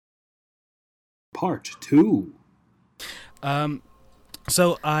Part 2.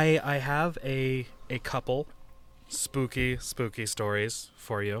 So I have a couple spooky stories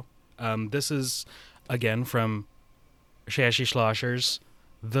for you. This is, again, from Shashi Schlosser's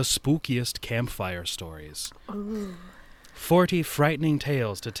The Spookiest Campfire Stories. Ooh. 40 frightening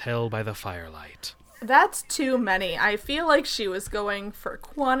tales to tell by the firelight. That's too many. I feel like she was going for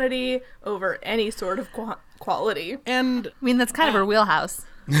quantity over any sort of quality. And I mean, that's kind of her wheelhouse.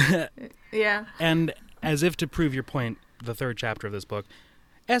 Yeah. And as if to prove your point, the third chapter of this book,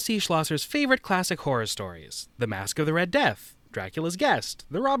 S.E. Schlosser's favorite classic horror stories: The Mask of the Red Death, Dracula's Guest,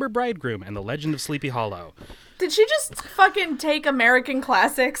 The Robber Bridegroom, and The Legend of Sleepy Hollow. Did she just fucking take American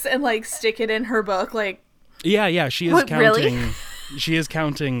classics and, like, stick it in her book? Like, Yeah, she is What, counting. really? She is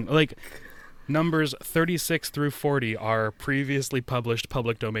counting, like, numbers 36 through 40 are previously published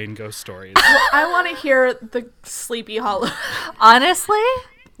public domain ghost stories. I want to hear the Sleepy Hollow. Honestly,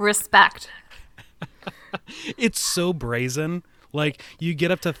 respect. It's so brazen. Like, you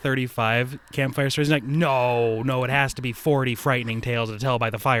get up to 35 campfire stories, and you're like, no, it has to be 40 frightening tales to tell by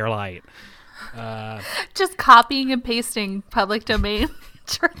the firelight. Just copying and pasting public domain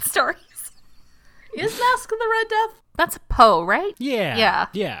short stories. Is Mask of the Red Death? That's Poe, right? Yeah.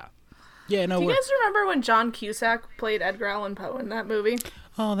 Yeah. No, Do you guys remember when John Cusack played Edgar Allan Poe in that movie?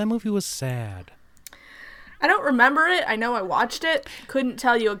 Oh, that movie was sad. I don't remember it. I know I watched it. Couldn't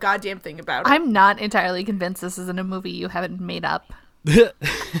tell you a goddamn thing about it. I'm not entirely convinced this isn't a movie you haven't made up.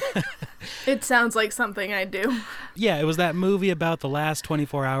 It sounds like something I do. Yeah, it was that movie about the last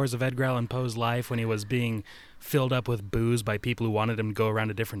 24 hours of Edgar Allan Poe's life when he was being filled up with booze by people who wanted him to go around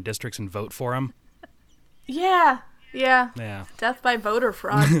to different districts and vote for him. Yeah. Yeah. Death by voter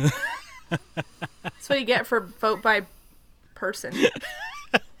fraud. That's what you get for vote by person.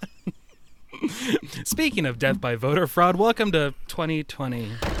 Speaking of death by voter fraud, welcome to 2020. Wait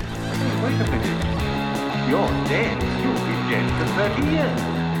a minute. You're dead. You've been dead for 30 years.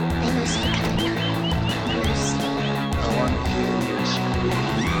 Lucy, Lucy, I want to hear you scream.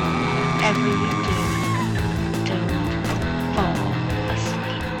 Every weekend, don't fall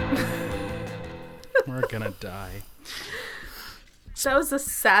asleep. We're gonna die. That was the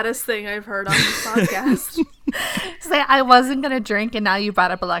saddest thing I've heard on this podcast. Say, I wasn't going to drink, and now you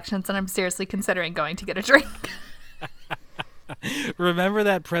brought up elections, and I'm seriously considering going to get a drink. Remember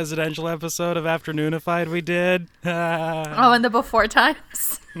that presidential episode of Afternoonified we did? Oh, and the before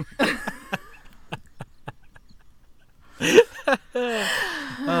times.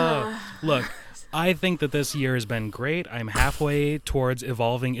 Look, I think that this year has been great. I'm halfway towards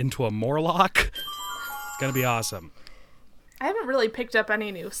evolving into a Morlock. It's gonna be awesome. I haven't really picked up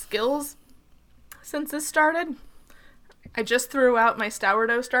any new skills since this started. I just threw out my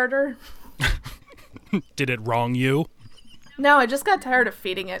sourdough starter. Did it wrong you? No, I just got tired of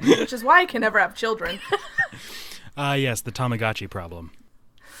feeding it, which is why I can never have children. Yes, the Tamagotchi problem.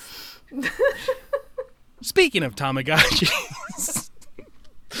 Speaking of Tamagotchis.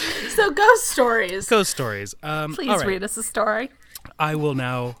 So ghost stories. Ghost stories. Please all right. read us a story. I will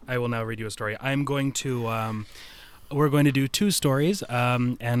now read you a story. I'm going to we're going to do two stories,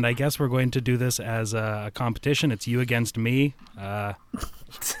 and I guess we're going to do this as a competition. It's you against me.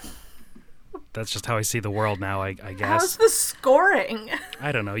 That's just how I see the world now, I guess. How's the scoring?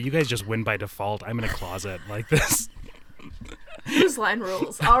 I don't know. You guys just win by default. I'm in a closet like this. Whose line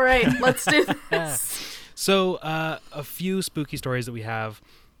rules? All right, let's do this. So, a few spooky stories that we have.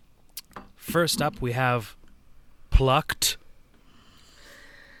 First up, we have Plucked.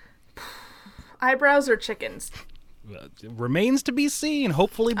 Eyebrows or chickens? Remains to be seen.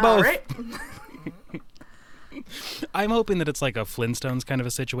 Hopefully both. All right. I'm hoping that it's like a Flintstones kind of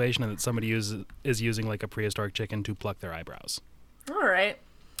a situation and that somebody is using like a prehistoric chicken to pluck their eyebrows. All right.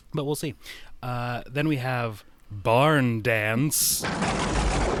 But we'll see. Then we have Barn Dance.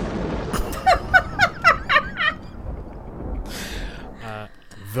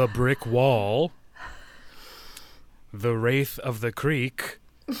 The Brick Wall. The Wraith of the Creek.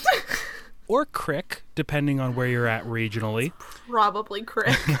 Or Crick, depending on where you're at regionally. Probably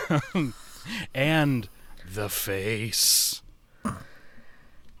Crick. And The Face.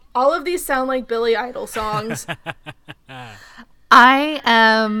 All of these sound like Billy Idol songs.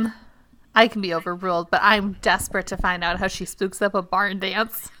 I can be overruled, but I'm desperate to find out how she spooks up a barn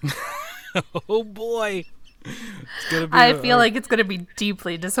dance. Oh boy. It's gonna be I feel like it's going to be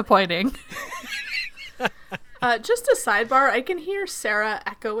deeply disappointing. Just a sidebar, I can hear Sarah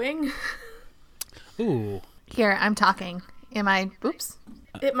echoing. Ooh. Here, I'm talking. Am I? Oops.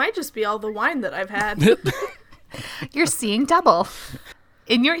 It might just be all the wine that I've had. You're seeing double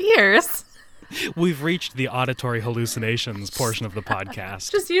in your ears. We've reached the auditory hallucinations portion of the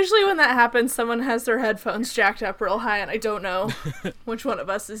podcast. Just usually when that happens, someone has their headphones jacked up real high, and I don't know which one of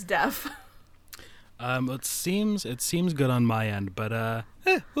us is deaf. It seems good on my end, but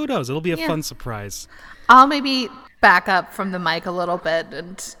who knows? It'll be a fun surprise. I'll maybe back up from the mic a little bit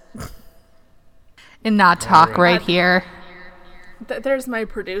and not talk right here. There's my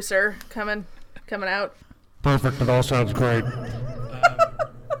producer coming out. Perfect. It all sounds great.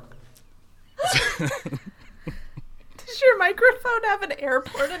 Does your microphone have an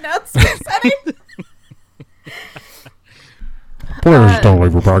airport announcement setting? Please don't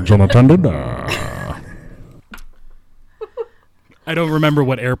leave your bags unattended. I don't remember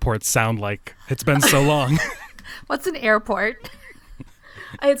what airports sound like. It's been so long. What's an airport?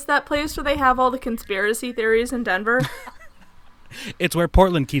 It's that place where they have all the conspiracy theories in Denver. It's where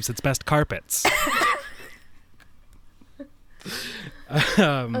Portland keeps its best carpets.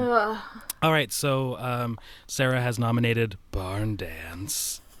 All right, so Sarah has nominated Barn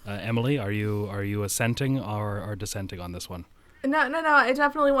Dance. Emily, are you assenting or dissenting on this one? No. I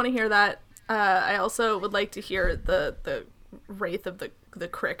definitely want to hear that. I also would like to hear the Wraith of the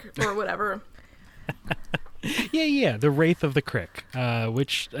Crick or whatever. Yeah, the Wraith of the Crick,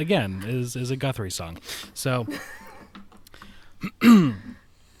 which again is a Guthrie song. So,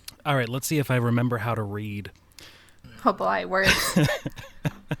 all right, let's see if I remember how to read. Oh boy, words.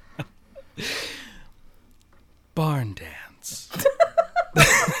 Barn Dance.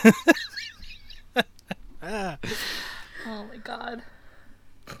 Oh my god.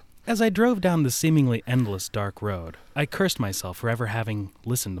 As I drove down the seemingly endless dark road, I cursed myself for ever having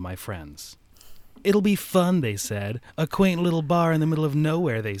listened to my friends. It'll be fun, they said. A quaint little bar in the middle of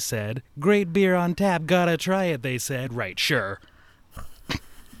nowhere, they said. Great beer on tap, gotta try it, they said. Right, sure.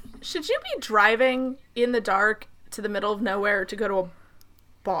 Should you be driving in the dark to the middle of nowhere to go to a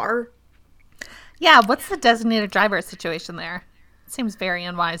bar? Yeah, what's the designated driver situation there? Seems very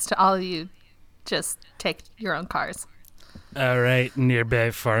unwise to all of you. Just take your own cars. All right,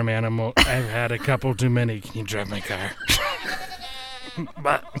 nearby farm animal. I've had a couple too many. Can you drive my car?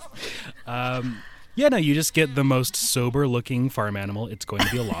 But, yeah, no, you just get the most sober-looking farm animal. It's going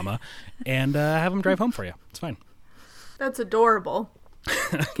to be a llama, and have them drive home for you. It's fine. That's adorable.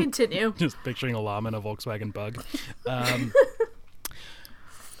 Continue. Just picturing a llama in a Volkswagen Bug.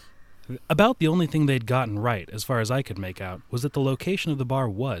 About the only thing they'd gotten right, as far as I could make out, was that the location of the bar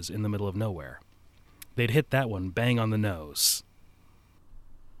was in the middle of nowhere. They'd hit that one bang on the nose.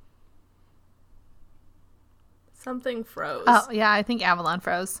 Something froze. Oh, yeah, I think Avalon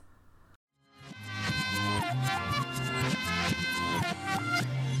froze.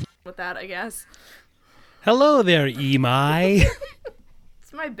 With that, I guess. Hello there, Emai.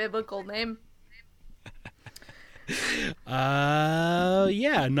 It's my biblical name.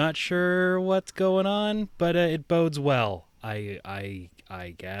 Yeah, not sure what's going on, but it bodes well. I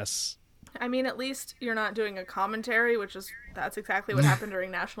guess. I mean, at least you're not doing a commentary, that's exactly what happened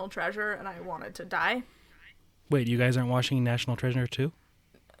during National Treasure, and I wanted to die. Wait, you guys aren't watching National Treasure 2?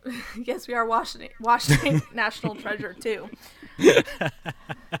 Yes, we are watching National Treasure 2.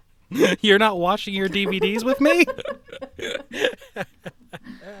 You're not watching your DVDs with me?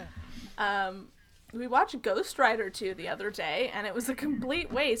 We watched Ghost Rider 2 the other day, and it was a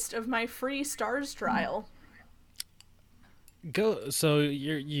complete waste of my free Stars trial. So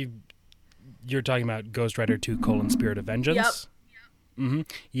you're talking about Ghost Rider 2: Spirit of Vengeance? Yep. Mm-hmm.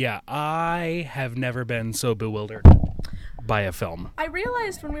 Yeah, I have never been so bewildered by a film. I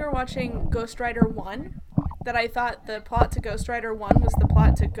realized when we were watching Ghost Rider 1 that I thought the plot to Ghost Rider 1 was the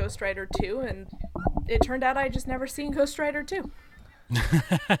plot to Ghost Rider 2, and it turned out I just never seen Ghost Rider 2.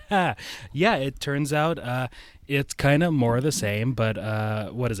 Yeah, it turns out it's kind of more of the same,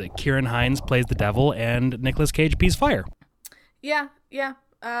 but what is it? Kieran Hines plays the devil, and Nicolas Cage pees fire. Yeah.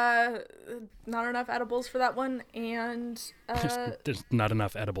 Not enough edibles for that one, and there's not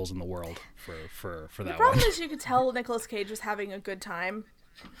enough edibles in the world for that one. The problem is you could tell Nicolas Cage was having a good time,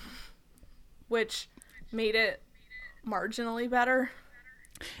 which made it marginally better.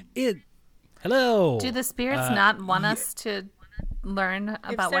 Hello. Do the spirits not want us to learn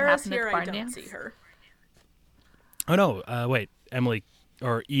about what happened at the barn dance? See her. Oh no! Wait, Emily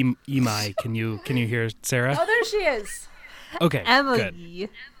or Emai, can you hear Sarah? Oh, there she is. Okay, Emily. good.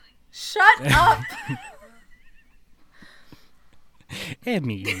 Shut up.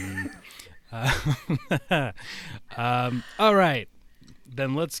 Emily. All right,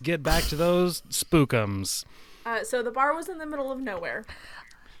 then let's get back to those spookums. So the bar was in the middle of nowhere.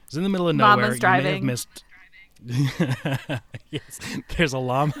 It's in the middle of nowhere. Mama's driving. You may have missed. Yes, there's a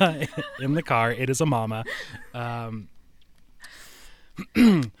llama in the car. It is a mama.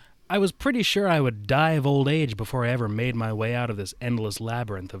 I was pretty sure I would die of old age before I ever made my way out of this endless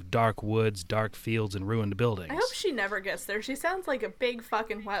labyrinth of dark woods, dark fields, and ruined buildings. I hope she never gets there. She sounds like a big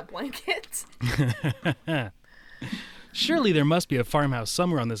fucking wet blanket. Surely there must be a farmhouse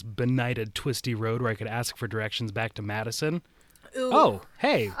somewhere on this benighted, twisty road where I could ask for directions back to Madison. Ooh. Oh,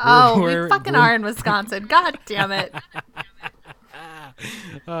 hey. Oh, we fucking are in Wisconsin. God damn it.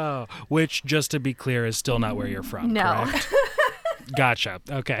 Oh, which, just to be clear, is still not where you're from, No. correct? Gotcha.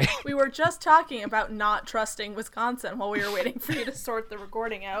 Okay. We were just talking about not trusting Wisconsin while we were waiting for you to sort the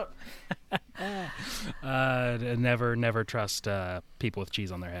recording out. Never trust people with cheese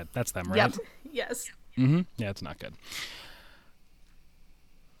on their head. That's them, right? Yep. Yes. Mm-hmm. Yeah, it's not good.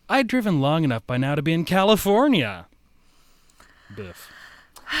 I'd driven long enough by now to be in California. Biff.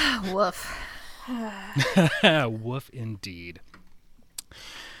 Woof. Woof indeed.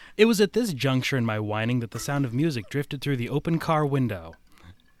 It was at this juncture in my whining that the sound of music drifted through the open car window.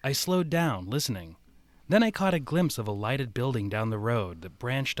 I slowed down, listening. Then I caught a glimpse of a lighted building down the road that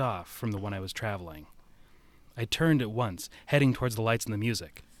branched off from the one I was traveling. I turned at once, heading towards the lights and the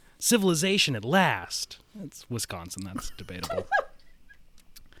music. Civilization at last! It's Wisconsin, that's debatable.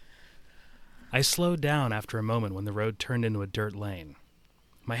 I slowed down after a moment when the road turned into a dirt lane.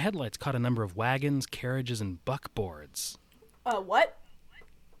 My headlights caught a number of wagons, carriages, and buckboards. What?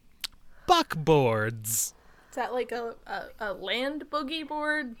 Buckboards! Is that like a land boogie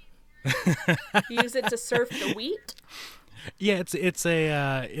board? Use it to surf the wheat? Yeah, it's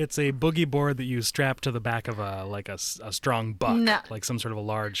a boogie board that you strap to the back of a strong buck, No. like some sort of a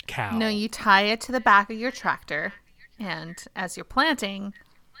large cow. No, you tie it to the back of your tractor, and as you're planting...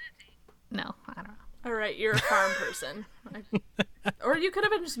 No, I don't know. All right, you're a farm person. Or you could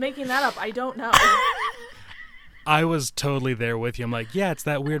have been just making that up. I don't know. I was totally there with you. I'm like, yeah, it's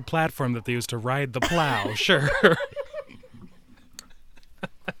that weird platform that they used to ride the plow. Sure.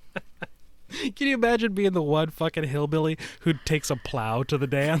 Can you imagine being the one fucking hillbilly who takes a plow to the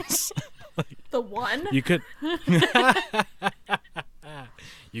dance? The one? You could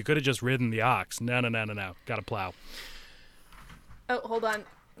You could have just ridden the ox. No. Got a plow. Oh, hold on.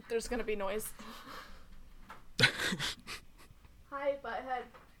 There's going to be noise. Hi, butthead.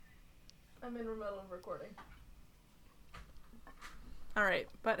 I'm in remote recording. All right,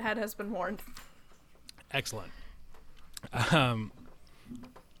 butthead has been warned. Excellent.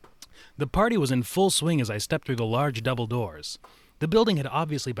 The party was in full swing as I stepped through the large double doors. The building had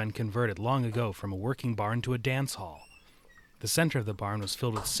obviously been converted long ago from a working barn to a dance hall. The center of the barn was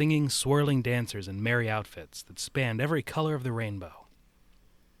filled with singing, swirling dancers in merry outfits that spanned every color of the rainbow.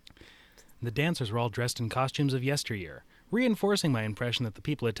 The dancers were all dressed in costumes of yesteryear, reinforcing my impression that the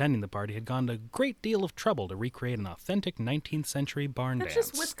people attending the party had gone to a great deal of trouble to recreate an authentic 19th century barn That's dance.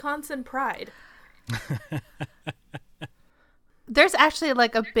 just Wisconsin pride. There's actually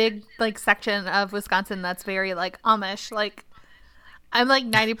like a big like section of Wisconsin that's very like Amish. Like I'm like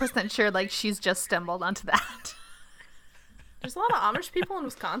 90% sure like she's just stumbled onto that. There's a lot of Amish people in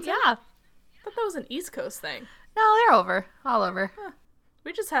Wisconsin? Yeah. I thought that was an East Coast thing. No, they're all over.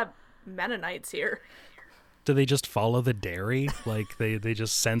 We just have Mennonites here. Do they just follow the dairy? Like they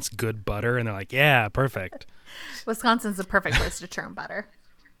just sense good butter and they're like, yeah, perfect. Wisconsin's the perfect place to churn butter.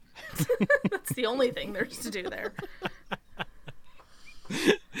 That's the only thing there's to do there.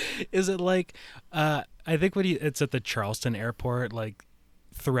 Is it like, I think it's at the Charleston airport, like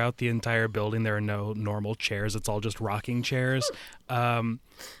throughout the entire building there are no normal chairs, it's all just rocking chairs.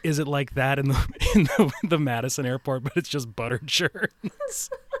 Is it like that in the Madison airport, but it's just buttered churns?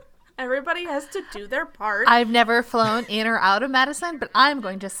 Everybody has to do their part. I've never flown in or out of Madison, but I'm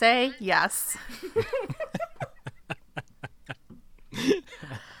going to say yes.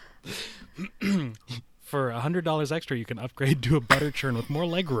 For $100 extra, you can upgrade to a butter churn with more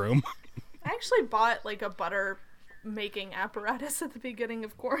leg room. I actually bought like a butter making apparatus at the beginning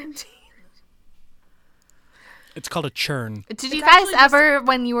of quarantine. It's called a churn. Did you It's guys actually just- ever,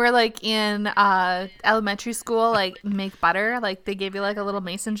 when you were like in elementary school, like make butter? Like they gave you like a little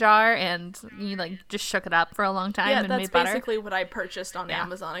mason jar and you like just shook it up for a long time Yeah, and that's made butter? basically what I purchased on Yeah.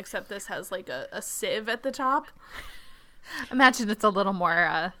 Amazon, except this has like a sieve at the top. Imagine it's a little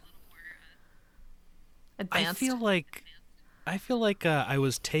more advanced. I feel like I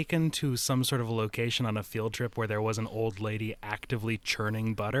was taken to some sort of a location on a field trip where there was an old lady actively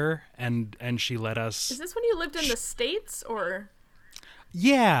churning butter, and she let us. Is this when you lived in the States, or?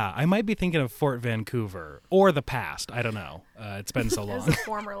 Yeah, I might be thinking of Fort Vancouver or the past. I don't know. It's been so It was long. a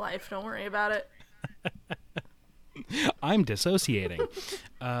former life, don't worry about it. I'm dissociating.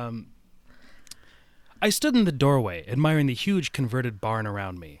 I stood in the doorway, admiring the huge converted barn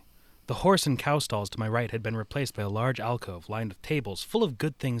around me. The horse and cow stalls to my right had been replaced by a large alcove lined with tables full of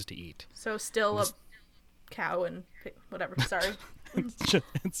good things to eat. So still a cow and whatever. Sorry.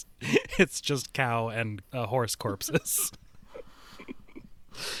 It's just cow and horse corpses.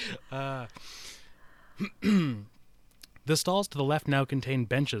 The stalls to the left now contain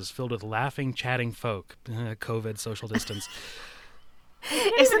benches filled with laughing, chatting folk. COVID, social distance.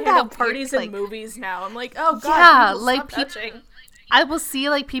 Isn't Handle that parties weird? and movies now? I'm like, oh god, Yeah, people, like, stop peop- touching. I will see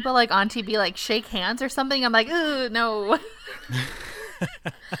like people like on TV like shake hands or something. I'm like, ooh, no.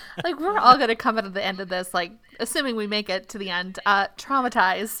 Like we're all gonna come out of the end of this, like assuming we make it to the end,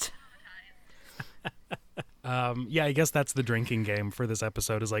 traumatized. Yeah, I guess that's the drinking game for this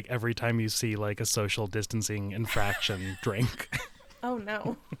episode, is like every time you see like a social distancing infraction, drink. Oh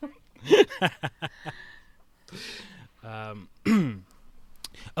no.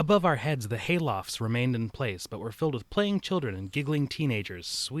 Above our heads, the haylofts remained in place, but were filled with playing children and giggling teenagers,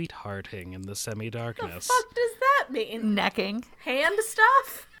 sweethearting in the semi-darkness. Fuck does that mean? Necking, Hand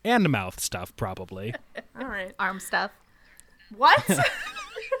stuff? And mouth stuff, probably. All right. arm stuff. What?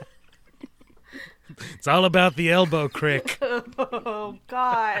 It's all about the elbow crick. Oh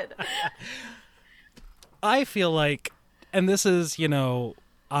god. I feel like, and this is, you know,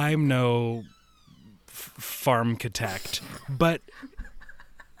 I'm no farmcatect, but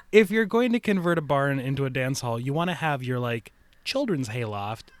if you're going to convert a barn into a dance hall, you want to have your, like, children's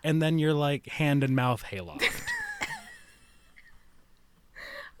hayloft and then your, like, hand and mouth hayloft.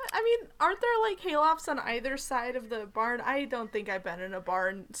 I mean, aren't there like haylofts on either side of the barn? I don't think I've been in a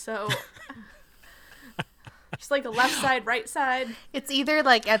barn, so just like a left side, right side. It's either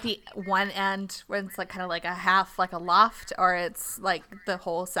like at the one end where it's like kind of like a half, like a loft, or it's like the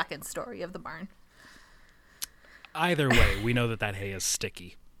whole second story of the barn. Either way, we know that hay is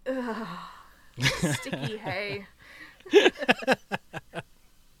sticky. Sticky hay.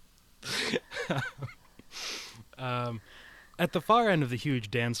 At the far end of the huge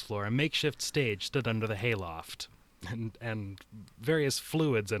dance floor, a makeshift stage stood under the hayloft, and various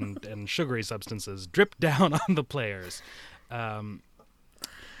fluids and sugary substances dripped down on the players. An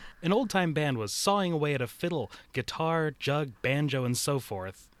old-time band was sawing away at a fiddle, guitar, jug, banjo, and so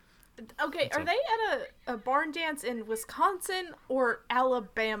forth. Okay, are they at a barn dance in Wisconsin or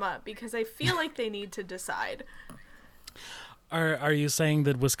Alabama? Because I feel like they need to decide. Are you saying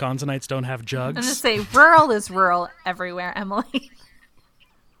that Wisconsinites don't have I'm jugs? gonna say rural is rural everywhere, Emily.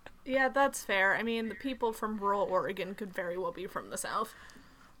 Yeah, that's fair. I mean, the people from rural Oregon could very well be from the South.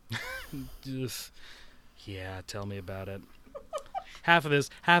 Ugh. Yeah, tell me about it. Half of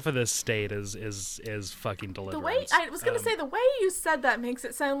this state is fucking The way Deliverance. I was gonna say, the way you said that makes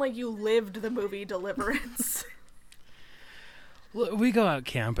it sound like you lived the movie Deliverance. We go out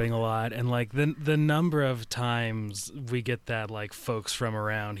camping a lot, and like the number of times we get that like folks from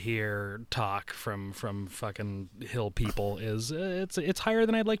around here talk from fucking hill people is it's higher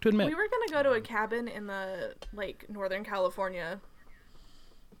than I'd like to admit. We were gonna go to a cabin in the like Northern California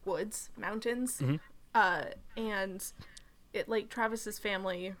woods, mountains, and it like Travis's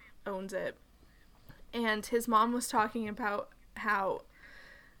family owns it, and his mom was talking about how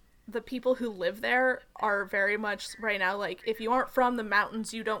the people who live there are very much right now like, if you aren't from the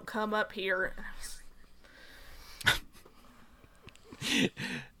mountains, you don't come up here.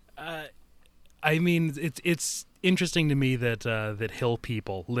 I mean, it's interesting to me that that hill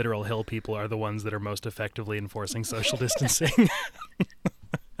people, literal hill people, are the ones that are most effectively enforcing social distancing.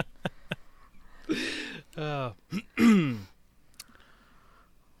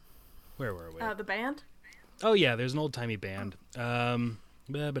 Where were we? The band? Oh yeah, there's an old-timey band. A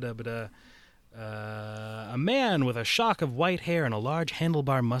man with a shock of white hair and a large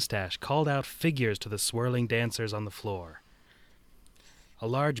handlebar mustache called out figures to the swirling dancers on the floor. A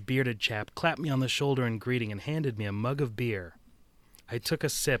large bearded chap clapped me on the shoulder in greeting and handed me a mug of beer. I took a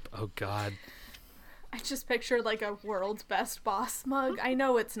sip. Oh God. I just pictured like a world's best boss mug. I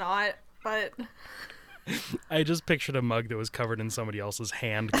know it's not, but I just pictured a mug that was covered in somebody else's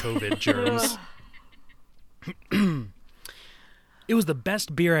hand COVID germs. It was the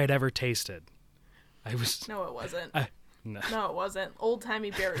best beer I'd ever tasted. no, it wasn't. No. No, it wasn't.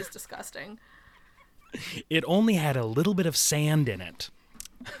 Old-timey beer is disgusting. It only had a little bit of sand in it.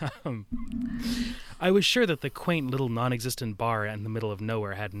 I was sure that the quaint little non-existent bar in the middle of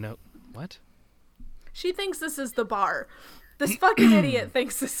nowhere had no... What? She thinks this is the bar. This fucking idiot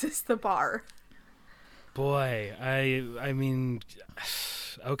thinks this is the bar. Boy, I mean,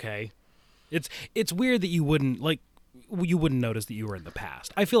 okay. It's weird that you wouldn't notice that you were in the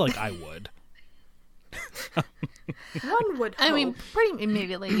past. I feel like I would. One would hope. I mean, pretty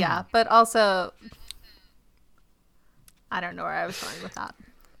immediately, yeah. But also, I don't know where I was going with that.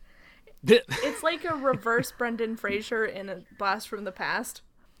 It's like a reverse Brendan Fraser in A Blast from the Past.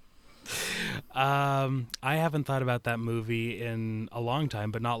 I haven't thought about that movie in a long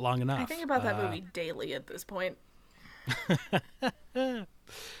time, but not long enough. I think about that movie daily at this point.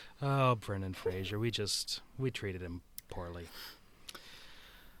 Oh, Brendan Fraser, we treated him poorly.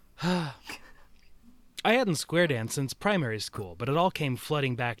 I hadn't square danced since primary school, but it all came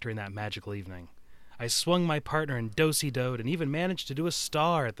flooding back during that magical evening. I swung my partner in do-si-doed and even managed to do a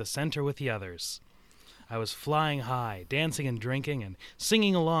star at the center with the others. I was flying high, dancing and drinking, and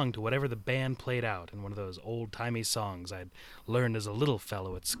singing along to whatever the band played out in one of those old-timey songs I'd learned as a little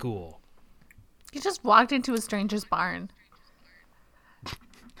fellow at school. You just walked into a stranger's barn.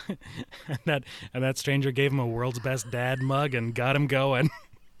 and that stranger gave him a world's best dad mug and got him going.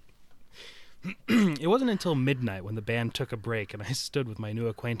 It wasn't until midnight when the band took a break and I stood with my new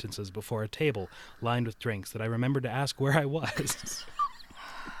acquaintances before a table lined with drinks that I remembered to ask where I was.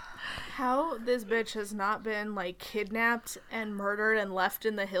 How this bitch has not been, like, kidnapped and murdered and left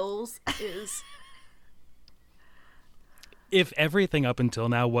in the hills is... If everything up until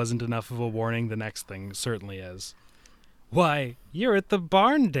now wasn't enough of a warning, the next thing certainly is. Why, you're at the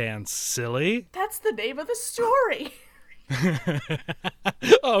barn dance, silly. That's the name of the story.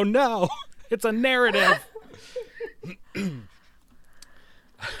 Oh no, it's a narrative.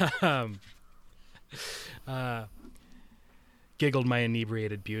 Giggled my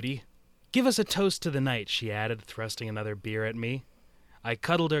inebriated beauty. Give us a toast to the night, she added, thrusting another beer at me. I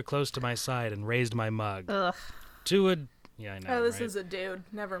cuddled her close to my side and raised my mug. Ugh. To a... Yeah, I know, Oh, this right? is a dude.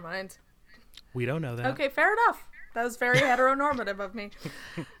 Never mind. We don't know that. Okay, fair enough. That was very heteronormative of me.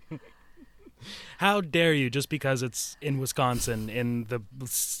 How dare you, just because it's in Wisconsin in the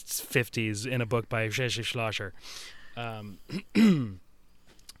 50s in a book by J.C. Schlosser.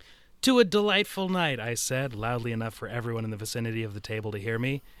 To a delightful night, I said, loudly enough for everyone in the vicinity of the table to hear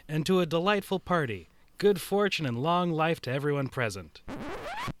me, and to a delightful party. Good fortune and long life to everyone present.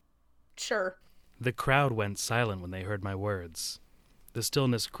 Sure. The crowd went silent when they heard my words. The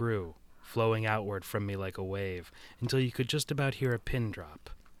stillness grew, flowing outward from me like a wave, until you could just about hear a pin drop.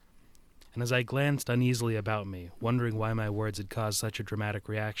 And as I glanced uneasily about me, wondering why my words had caused such a dramatic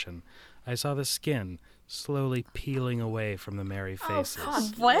reaction, I saw the skin slowly peeling away from the merry faces. Oh,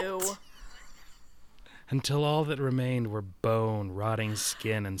 fuck What? you. Until all that remained were bone, rotting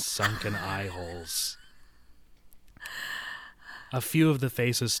skin, and sunken eye holes. A few of the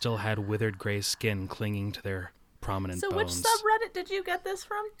faces still had withered gray skin clinging to their prominent So bones. which subreddit did you get this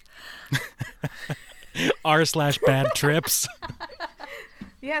from? r/bad trips.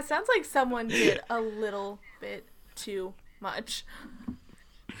 Yeah, it sounds like someone did a little bit too much.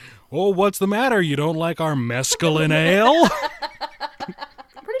 Oh, what's the matter? You don't like our mescaline ale?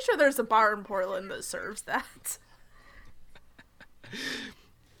 I'm pretty sure there's a bar in Portland that serves that.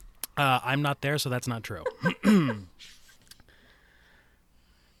 I'm not there, so that's not true.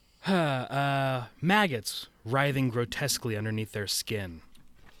 Maggots writhing grotesquely underneath their skin.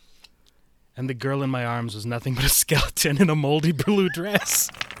 And the girl in my arms was nothing but a skeleton in a moldy blue dress.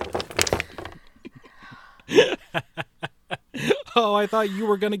 Oh, I thought you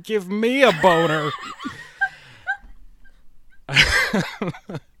were going to give me a boner.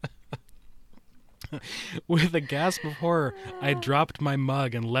 With a gasp of horror, I dropped my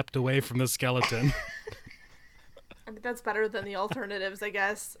mug and leapt away from the skeleton. I mean, that's better than the alternatives, I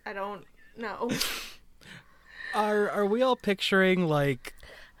guess. I don't know. Are we all picturing, like,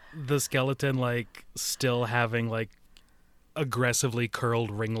 the skeleton, like, still having, like, aggressively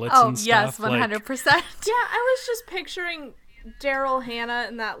curled ringlets Oh, and stuff? yes, Like, 100%. Yeah, I was just picturing Daryl Hannah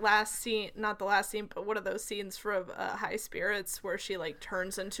in that last scene, not the last scene, but one of those scenes from High Spirits where she, like,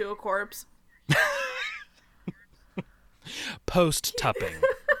 turns into a corpse. post-tupping.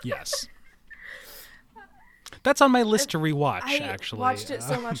 Yes. That's on my list to rewatch, I actually. watched it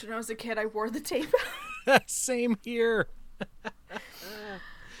so much when I was a kid, I wore the tape Same here.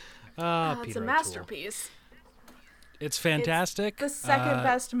 out. It's Peter a O'Toole. masterpiece. It's fantastic. The second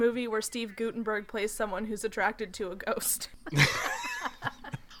best movie where Steve Guttenberg plays someone who's attracted to a ghost.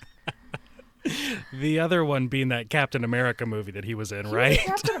 The other one being that Captain America movie that he was in, He was right?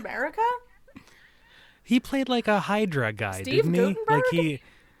 Captain America? He played like a Hydra guy, Steve didn't he? Guttenberg? Like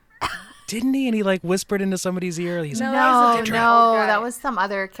didn't he? And he like whispered into somebody's ear. He's No, like, that was No, a no, different guy. that was some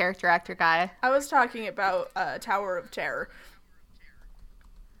other character actor guy. I was talking about Tower of Terror.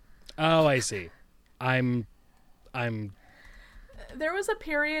 oh, I see. I'm. There was a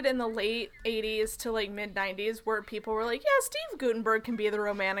period in the late 80s to like mid 90s where people were like, yeah, Steve Guttenberg can be the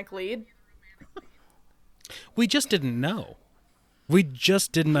romantic lead. We just didn't know. We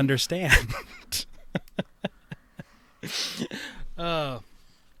just didn't understand.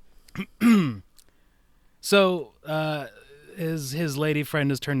 So, his lady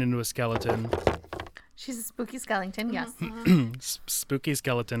friend has turned into a skeleton. She's a spooky skeleton, yes. Spooky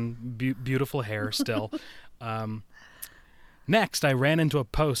skeleton, beautiful hair still. Next, I ran into a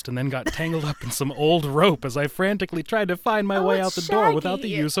post and then got tangled up in some old rope as I frantically tried to find my way out it's the door without the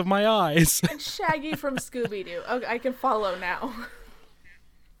Shaggy. use of my eyes. Shaggy from Scooby-Doo. Okay, I can follow now.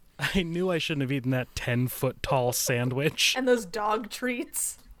 I knew I shouldn't have eaten that 10-foot tall sandwich. And those dog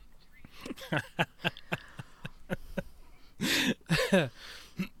treats.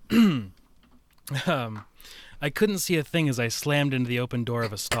 I couldn't see a thing as I slammed into the open door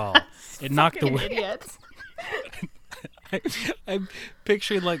of a stall. It knocked the Fucking wind. idiots. I'm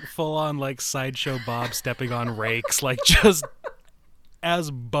picturing like full on like Sideshow Bob stepping on rakes, like just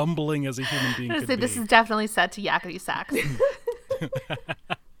as bumbling as a human being could be. This is definitely set to Yakety Sax.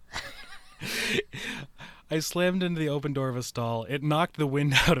 I slammed into the open door of a stall. It knocked the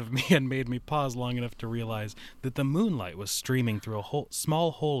wind out of me and made me pause long enough to realize that the moonlight was streaming through a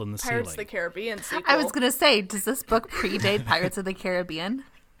small hole in the Pirates of the ceiling. Caribbean sequel. I was going to say, does this book predate Pirates of the Caribbean?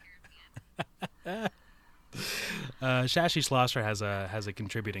 Shashi Schlosser has a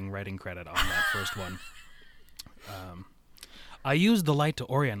contributing writing credit on that first one. I used the light to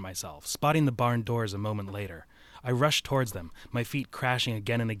orient myself, spotting the barn doors a moment later. I rushed towards them, my feet crashing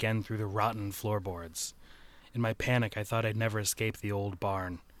again and again through the rotten floorboards. In my panic, I thought I'd never escape the old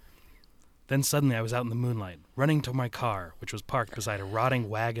barn. Then suddenly I was out in the moonlight, running to my car, which was parked beside a rotting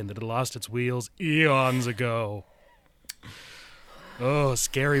wagon that had lost its wheels eons ago. Oh,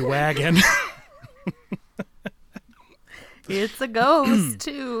 scary wagon. It's a ghost,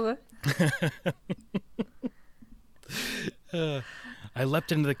 too. I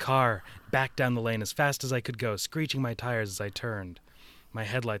leapt into the car, back down the lane as fast as I could go, screeching my tires as I turned. My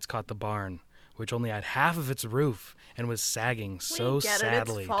headlights caught the barn, which only had half of its roof and was sagging so get it,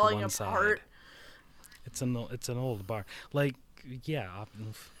 sadly it's falling to one apart. side. It's an old barn. Like, yeah.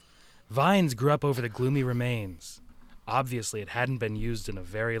 Vines grew up over the gloomy remains. Obviously, it hadn't been used in a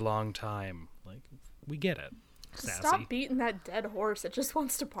very long time. Like, we get it. Sassy. Stop beating that dead horse. It just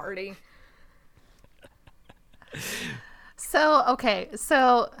wants to party. So, okay,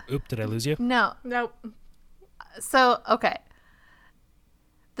 so, Oop, did I lose you? no. Nope. So, okay.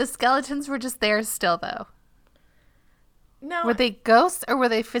 The skeletons were just there still, though. No. Were they ghosts or were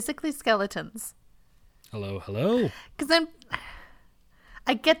they physically skeletons? Hello, hello. Because then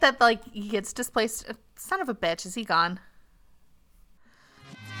I get that, like, he gets displaced. Son of a bitch, is he gone?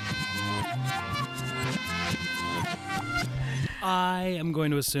 I am going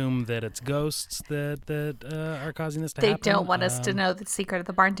to assume that it's ghosts that are causing this to They happen. don't want us to know the secret of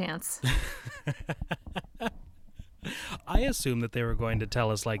the barn dance. I assume that they were going to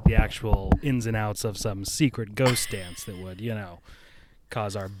tell us like the actual ins and outs of some secret ghost dance that would, you know,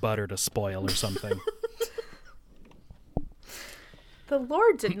 cause our butter to spoil or something. The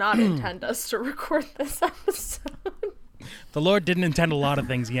Lord did not intend us to record this episode. The Lord didn't intend a lot of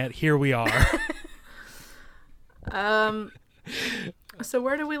things, yet here we are. So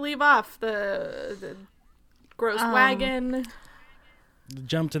where do we leave off? The gross wagon.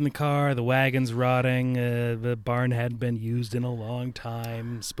 Jumped in the car, the wagon's rotting, the barn hadn't been used in a long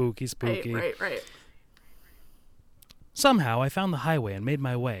time. Spooky, spooky. Right. Somehow I found the highway and made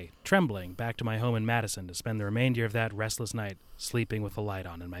my way, trembling, back to my home in Madison to spend the remainder of that restless night sleeping with the light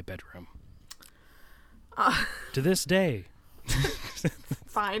on in my bedroom. To this day.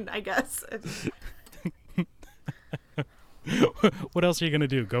 Fine, I guess. What else are you gonna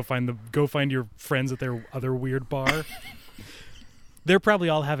do? Go find your friends at their other weird bar? They're probably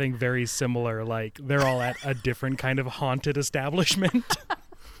all having very similar, like, they're all at a different kind of haunted establishment.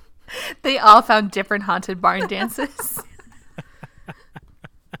 They all found different haunted barn dances.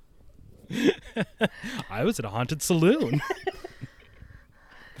 I was at a haunted saloon.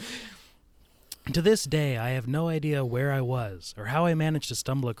 To this day, I have no idea where I was or how I managed to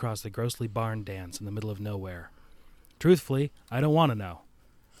stumble across the ghostly barn dance in the middle of nowhere. Truthfully, I don't want to know.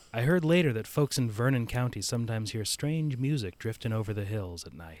 I heard later that folks in Vernon County sometimes hear strange music drifting over the hills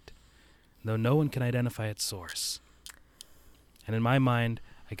at night, though no one can identify its source. And in my mind,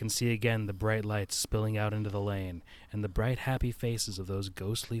 I can see again the bright lights spilling out into the lane and the bright, happy faces of those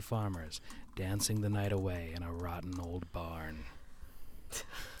ghostly farmers dancing the night away in a rotten old barn.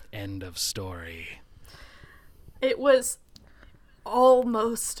 End of story. It was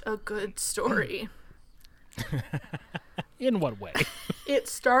almost a good story. In what way? It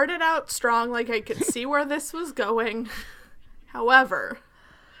started out strong, like I could see where this was going. However,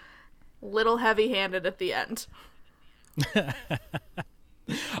 little heavy-handed at the end.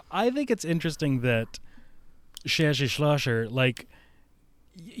 I think it's interesting that Shashi Schlosser, like,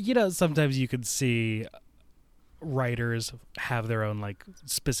 sometimes you could see writers have their own like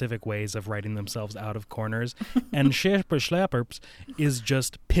specific ways of writing themselves out of corners, and Schlepper Schlepperps is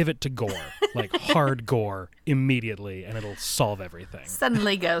just pivot to gore, like hard gore immediately, and it'll solve everything.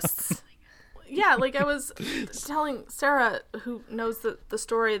 Suddenly ghosts. Yeah, like I was telling Sarah, who knows the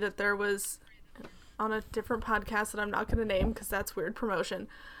story, that there was on a different podcast that I'm not going to name because that's weird promotion,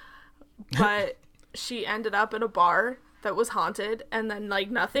 but she ended up in a bar that was haunted, and then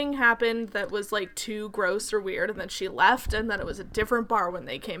like nothing happened that was like too gross or weird, and then she left, and then it was a different bar when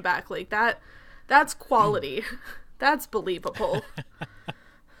they came back. Like that's quality. That's believable.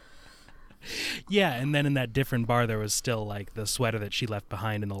 Yeah, and then in that different bar there was still like the sweater that she left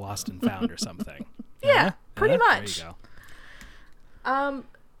behind in the Lost and Found or something. Yeah, pretty much. There you go.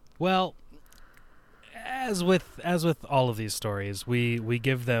 Well, as with all of these stories, we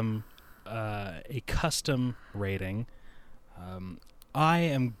give them a custom rating.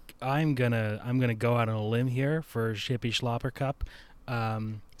 I'm gonna go out on a limb here for Shippy Schlopper Cup,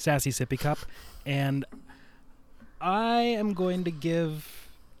 Sassy Sippy Cup, and I'm going to give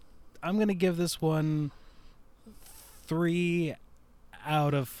this one 3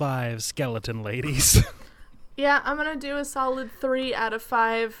 out of 5 skeleton ladies. Yeah, I'm gonna do a solid 3 out of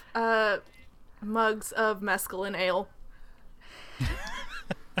 5 mugs of mescaline ale.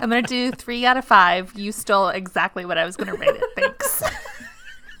 I'm going to do 3 out of 5. You stole exactly what I was going to rate it. Thanks.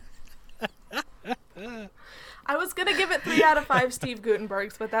 I was gonna give it 3 out of 5 Steve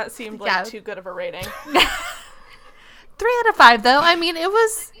Gutenbergs, but that seemed like too good of a rating. 3 out of 5, though. I mean,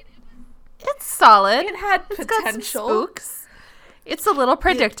 it's solid. It had It's got some potential. spooks. It's a little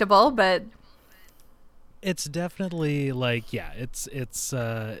predictable, but It's definitely like, yeah, it's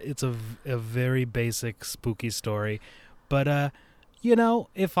a very basic spooky story, but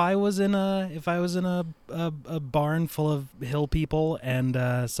if I was in a barn full of hill people and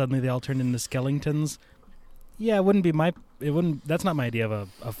suddenly they all turned into skeletons, yeah, that's not my idea of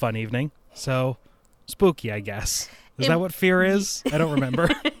a fun evening. So spooky, I guess. Is that what fear is? I don't remember.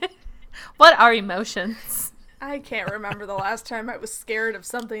 what are emotions? I can't remember the last time I was scared of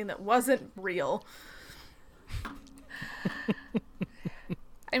something that wasn't real.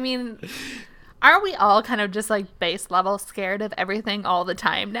 I mean, aren't we all kind of just like base level scared of everything all the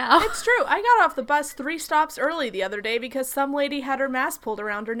time now? It's true. I got off the bus 3 stops early the other day because some lady had her mask pulled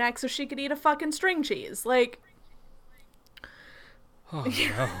around her neck so she could eat a fucking string cheese. Like, Oh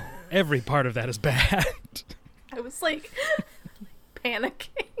no. Every part of that is bad. I was like panicking.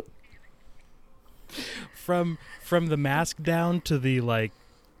 From the mask down to the like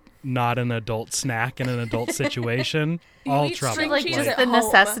not an adult snack in an adult situation, all eat trouble. string Like cheese just at the home.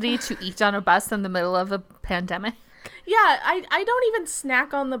 necessity to eat on a bus in the middle of a pandemic. Yeah, I don't even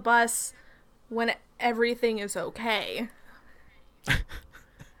snack on the bus when everything is okay.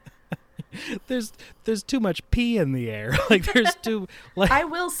 There's too much pee in the air. Like there's too like I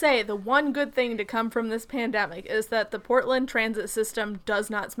will say the one good thing to come from this pandemic is that the Portland transit system does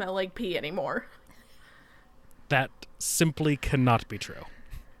not smell like pee anymore. that simply cannot be true.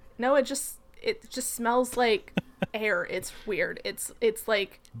 No, it just smells like air. It's weird. It's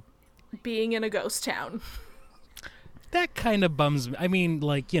like being in a ghost town. That kind of bums me. I mean,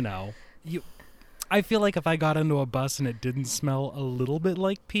 like, I feel like if I got into a bus and it didn't smell a little bit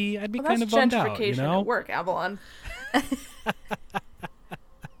like pee, I'd be Well, kind that's of bummed out, gentrification at work, Avalon.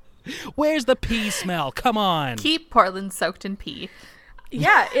 Where's the pee smell? Come on. Keep Portland soaked in pee.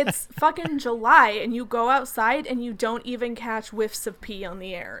 Yeah, it's fucking July and you go outside and you don't even catch whiffs of pee on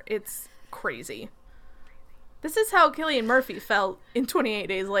the air. It's crazy. This is how Cillian Murphy felt in 28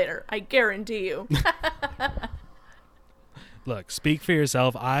 Days Later. I guarantee you. Look, speak for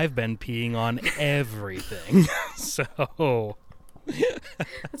yourself. I've been peeing on everything. So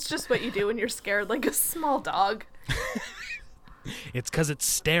That's just what you do when you're scared like a small dog. it's because it's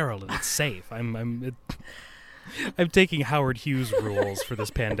sterile and it's safe. I'm taking Howard Hughes rules for this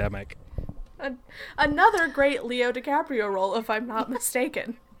pandemic. Another great Leo DiCaprio role, if I'm not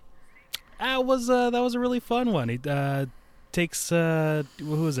mistaken. That was a really fun one. He takes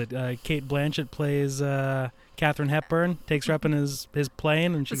who is it? Kate Blanchett plays Katharine Hepburn. Takes her up in his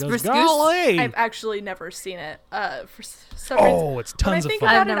plane, and she goes, Goose. "Golly!" I've actually never seen it. For some reason. Oh, it's When I tons of think fun.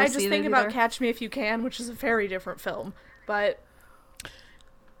 about I've it, never I just seen think it about either. Catch Me If You Can, which is a very different film. But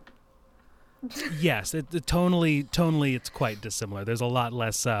Yes, tonally, it's quite dissimilar. There's a lot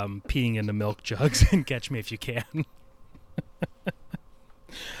less peeing into milk jugs in Catch Me If You Can.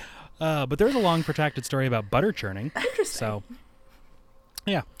 But there's a long, protracted story about butter churning. interesting. So,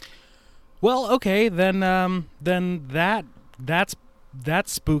 yeah. Well, okay, then that's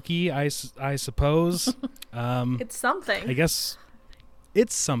spooky, I suppose. It's something. I guess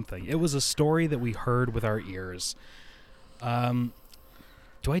It's something. It was a story that we heard with our ears. Do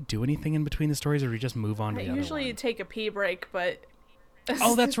I do anything in between the stories, or do we just move on to I the other usually one? take a pee break, but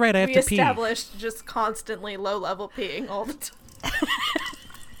Oh, that's right. I have we to pee. established just constantly low-level peeing all the time.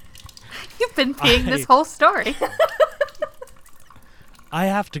 You've been peeing this whole story. I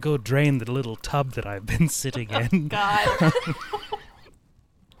have to go drain the little tub that I've been sitting in. God.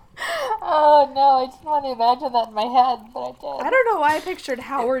 Oh no, I just want to imagine that in my head, but I did. I don't know why I pictured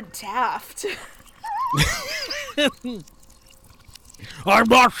Howard Taft. I'm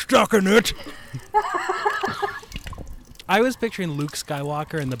not stuck in it. I was picturing Luke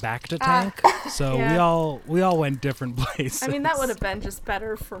Skywalker in the Bacta tank, so yeah. we all went different places. I mean, that would have been just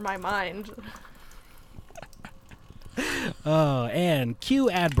better for my mind. Oh, and cue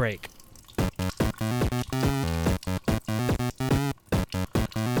ad break.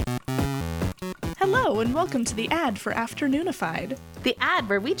 Hello, and welcome to the ad for Afternoonified. The ad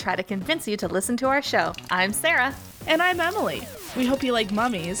where we try to convince you to listen to our show. I'm Sarah. And I'm Emily. We hope you like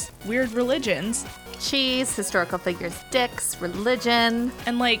mummies, weird religions, Cheese, historical figures, dicks, religion.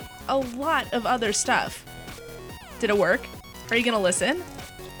 and like a lot of other stuff. Did it work? Are you gonna listen?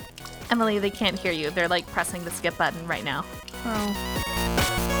 Emily, they can't hear you. They're like pressing the skip button right now. Oh.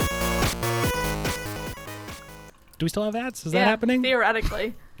 Do we still have ads? Is that happening?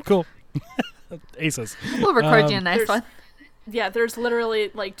 Theoretically. Cool. Aces. We'll record you a nice there's- one. Yeah, there's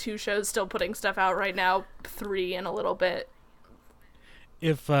literally like 2 shows still putting stuff out right now, 3 in a little bit.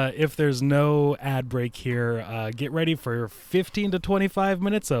 If there's no ad break here, get ready for 15 to 25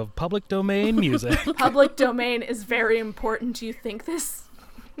 minutes of public domain music. Public domain is very important. Do you think this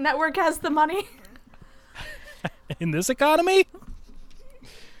network has the money? In this economy?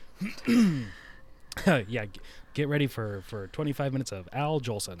 Yeah, get ready for 25 minutes of Al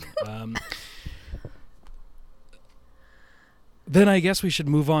Jolson. Then I guess we should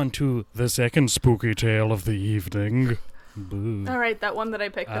move on to the second spooky tale of the evening. Boo. All right, that one that I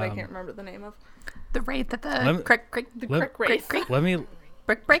picked that I can't remember the name of. The wraith at the Let me- crick, The Let- Crick Wraith. crick, Let me...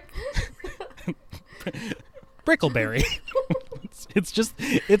 brick, brick. Brickleberry.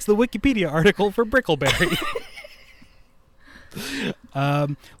 it's the Wikipedia article for Brickleberry.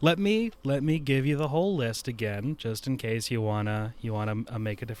 Let me give you the whole list again, just in case you wanna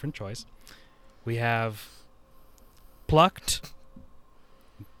make a different choice. We have Plucked,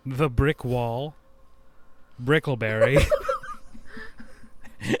 The Brick Wall, Brickleberry,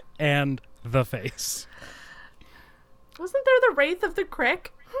 and The Face. Wasn't there the Wraith of the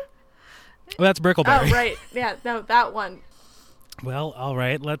Crick? Well, that's Brickleberry. Oh, right. Yeah, no, that one. Well, all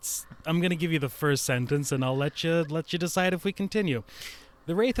right. I'm going to give you the first sentence, and I'll let you decide if we continue.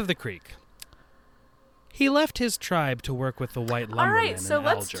 The Wraith of the Creek. He left his tribe to work with the white lumbermen. All right, so in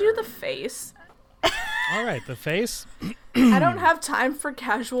let's Alger. do the Face. All right, the Face. I don't have time for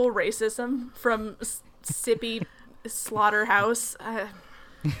casual racism from Sippy Slaughterhouse.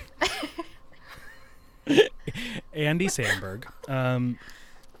 Andy Samberg.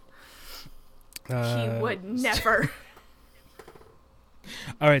 He would never.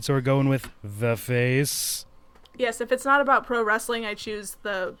 All right, so we're going with the Face. Yes, if it's not about pro wrestling, I choose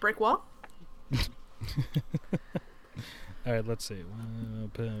the brick wall. All right, let's see.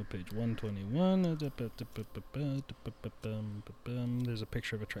 Page 121. There's a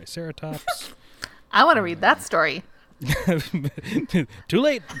picture of a Triceratops. I want to read that story. Too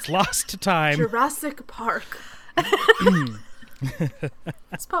late. It's lost to time. Jurassic Park.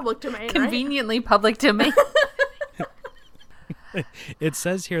 It's public domain, right? Conveniently public domain. It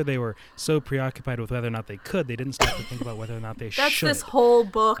says here they were so preoccupied with whether or not they could, they didn't stop to think about whether or not they That's should. this whole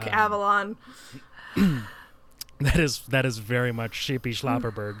book, Avalon. That is very much Sheepy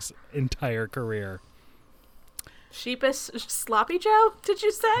Schlapperberg's entire career. Sheepish Sloppy Joe, did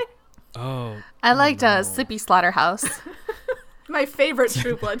you say? Oh, I liked Sippy Slaughterhouse. My favorite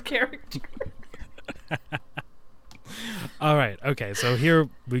True Blood character. all right. Okay, so here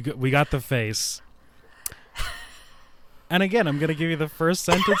we got the Face. And again, I'm going to give you the first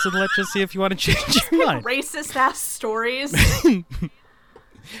sentence and let you see if you want to change your mind. Racist ass stories.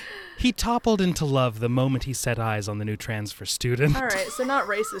 He toppled into love the moment he set eyes on the new transfer student. All right, so not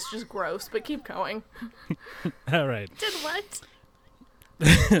racist, just gross, but keep going. All right. Did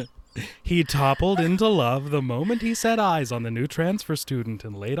what? He toppled into love the moment he set eyes on the new transfer student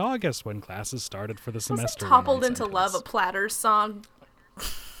in late August when classes started for the Wasn't semester. Toppled into Love a Platters song?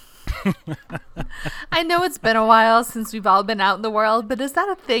 I know it's been a while since we've all been out in the world, but is that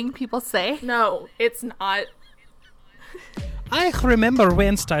a thing people say? No, it's not. I remember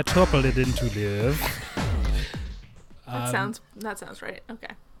when I toppled it into love. That sounds right. Okay.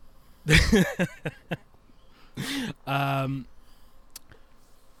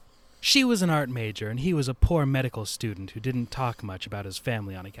 She was an art major, and he was a poor medical student who didn't talk much about his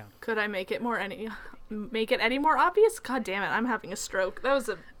family on account. Could I make it any more obvious? God damn it, I'm having a stroke. That was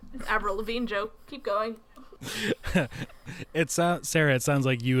a Avril Lavigne joke. Keep going. Sarah, it sounds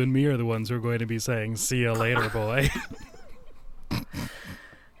like you and me are the ones who are going to be saying, "See you later, boy."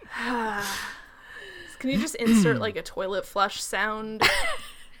 Can you just insert like a toilet flush sound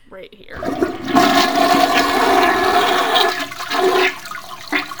right here?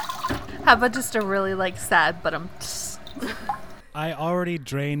 How about just a really like sad, but I already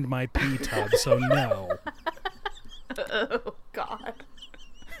drained my pee tub, so no. Oh God.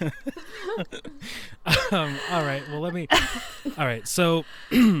 All right, well, all right, so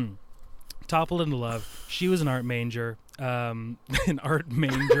toppled into love. She was an art manger. An art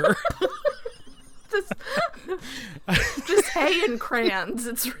manger. Just hay and crayons.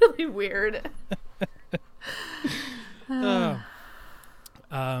 It's really weird. And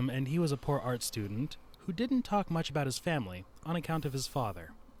he was a poor art student who didn't talk much about his family on account of his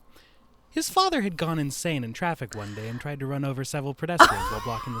father. His father had gone insane in traffic one day and tried to run over several pedestrians while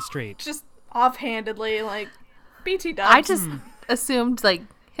blocking the street. Just offhandedly, like, BT dubs. I just assumed like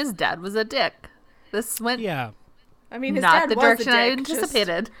his dad was a dick. This went Yeah. I mean, his not dad the was direction a I dick,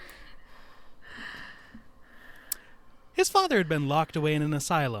 anticipated. His father had been locked away in an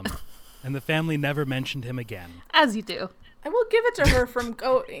asylum, and the family never mentioned him again. As you do. I will give it to her from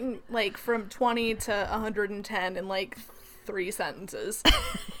going, like, from 20 to 110 in, like, 3 sentences.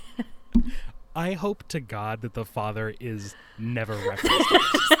 I hope to God that the father is never referenced.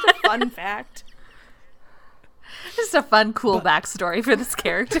 Just a fun fact. Just a fun, cool backstory for this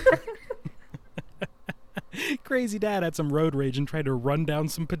character. Crazy dad had some road rage and tried to run down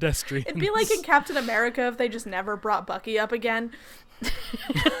some pedestrians. It'd be like in Captain America if they just never brought Bucky up again.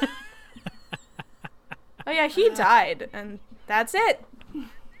 Oh yeah, he died, and that's it.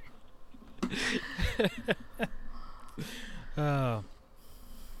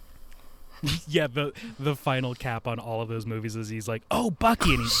 Yeah, the final cap on all of those movies is he's like, "Oh,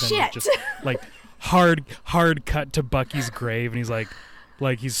 Bucky," and he's Shit. just like hard cut to Bucky's grave, and he's like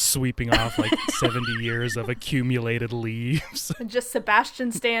he's sweeping off like 70 years of accumulated leaves. And just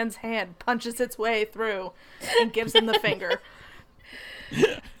Sebastian Stan's hand punches its way through and gives him the finger.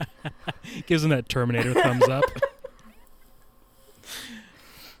 Gives him that Terminator thumbs up.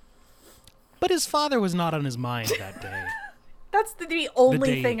 But his father was not on his mind that day. That's the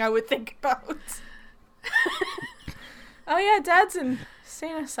only day- thing I would think about. Oh yeah, Dad's in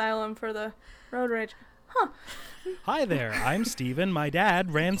insane asylum for the road rage. Huh. Hi there, I'm Steven. My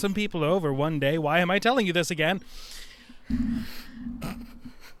dad ran some people over one day. Why am I telling you this again?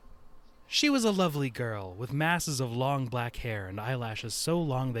 She was a lovely girl with masses of long black hair and eyelashes so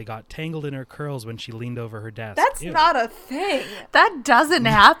long they got tangled in her curls when she leaned over her desk. That's Ew. not a thing. That doesn't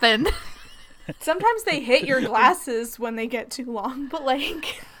happen. Sometimes they hit your glasses when they get too long, but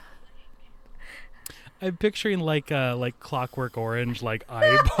like... I'm picturing like Clockwork Orange, like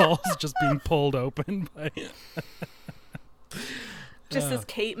eyeballs just being pulled open by... Just as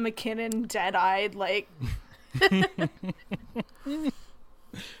Kate McKinnon, dead-eyed, like...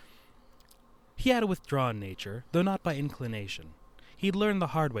 He had a withdrawn nature, though not by inclination. He'd learned the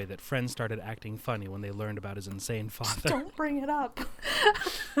hard way that friends started acting funny when they learned about his insane father. Don't bring it up.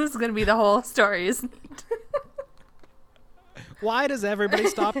 This is going to be the whole story, isn't it? Why does everybody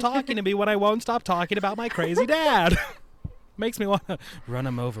stop talking to me when I won't stop talking about my crazy dad? Makes me want to run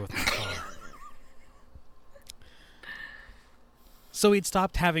him over with my car. So he'd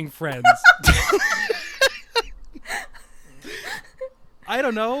stopped having friends. I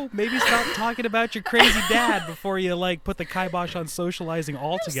don't know. Maybe stop talking about your crazy dad before you, like, put the kibosh on socializing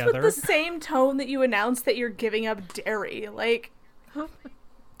altogether. With the same tone that you announce that you're giving up dairy. Like, I'm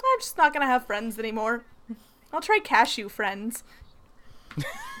just not going to have friends anymore. I'll try cashew friends.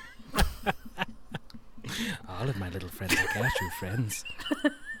 All of my little friends are cashew friends.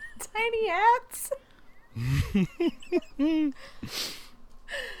 Tiny hats.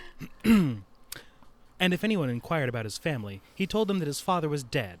 And if anyone inquired about his family, he told them that his father was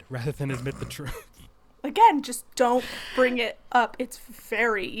dead rather than admit the truth. Again, just don't bring it up. It's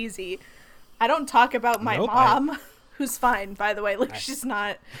very easy. I don't talk about my Nope, mom, who's fine, by the way. Like, she's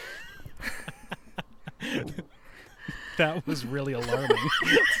not... That was really alarming.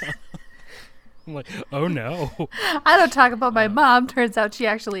 I'm like, oh no. I don't talk about my mom. Turns out she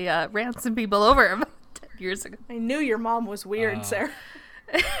actually ran some people over about 10 years ago. I knew your mom was weird, Sarah.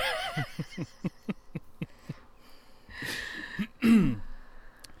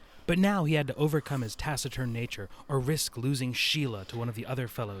 But now he had to overcome his taciturn nature or risk losing Sheila to one of the other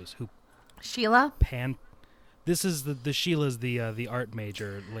fellows who Sheila? This is the Sheila's the art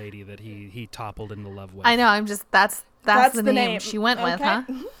major lady that he toppled into love with. I know. I'm just that's the name she went with, huh?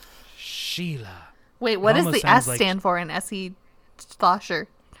 Sheila. Wait, what does almost the S sounds like- stand for in S.E. Schlosser?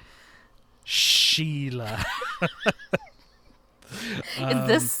 Sheila. Is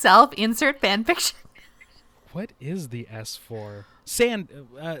this self-insert fan fiction? What is the S for?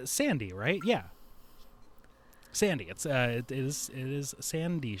 Sandy, right? Yeah. Sandy. It is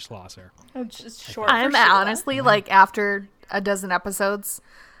Sandy Schlosser. It's just short. for I'm Sheila. honestly like after a dozen episodes,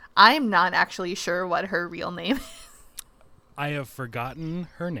 I'm not actually sure what her real name is. I have forgotten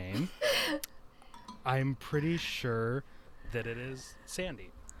her name. I'm pretty sure that it is Sandy.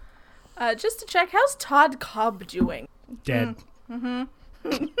 Just to check, how's Todd Cobb doing? Dead. And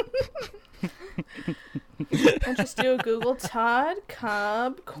just do a Google Todd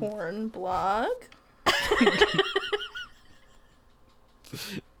Cobb corn blog.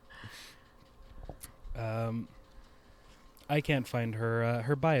 I can't find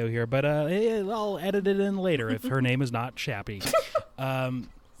her bio here, but I'll edit it in later if her name is not Shappy.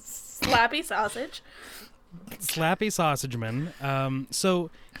 Slappy sausage. Slappy Sausage Man. So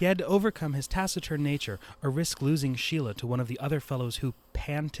he had to overcome his taciturn nature or risk losing Sheila to one of the other fellows who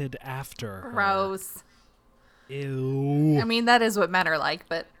panted after her. Gross. Ew. I mean, that is what men are like,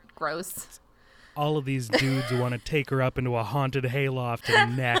 but gross. All of these dudes want to take her up into a haunted hayloft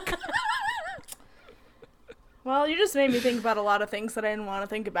and neck. Well, you just made me think about a lot of things that I didn't want to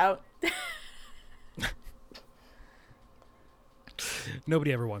think about.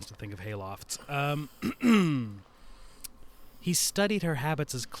 Nobody ever wants to think of haylofts. He studied her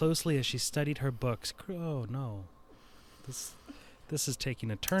habits as closely as she studied her books. Oh, no. This is taking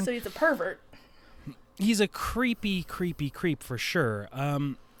a turn. So he's a pervert. He's a creepy creep for sure.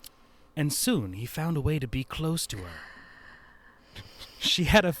 And soon he found a way to be close to her. She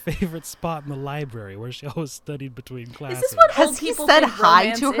had a favorite spot in the library where she always studied between classes. Is this what Has old he people said think hi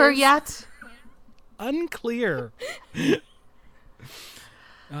romance to her is? yet? Unclear. It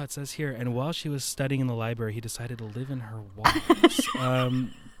says here, and while she was studying in the library, he decided to live in her walls.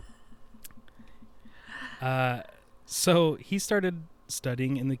 So he started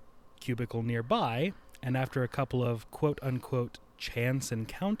studying in the cubicle nearby, and after a couple of quote-unquote chance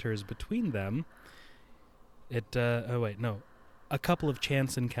encounters between them, a couple of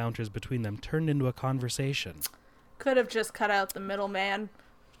chance encounters between them turned into a conversation. Could have just cut out the middleman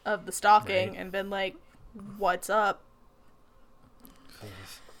of the stalking Right. and been like, "What's up?"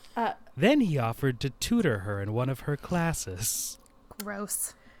 Then he offered to tutor her in one of her classes.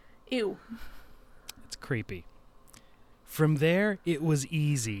 Gross. Ew. It's creepy. From there, it was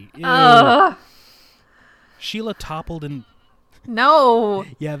easy. Ew. Ugh. Sheila toppled and No.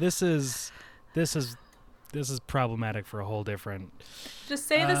 yeah, this is problematic for a whole different. Just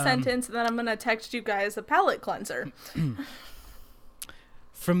say the sentence, and then I'm gonna text you guys a palate cleanser.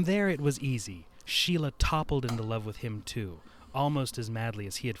 From there, it was easy. Sheila toppled into love with him too, almost as madly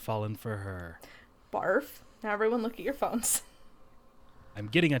as he had fallen for her. Barf. Now everyone look at your phones. I'm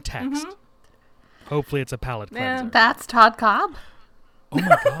getting a text. Hopefully, it's a palate cleanser. That's Todd Cobb? Oh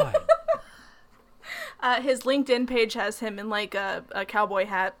my god. His LinkedIn page has him in like a cowboy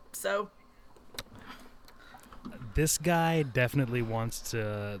hat, so This guy definitely wants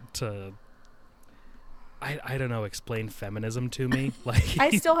to I don't know, explain feminism to me. Like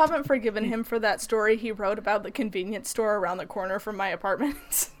I still haven't forgiven him for that story he wrote about the convenience store around the corner from my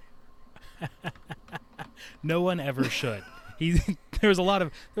apartment. no one ever should. There was a lot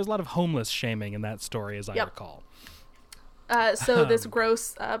of homeless shaming in that story, as I Yep. recall. So this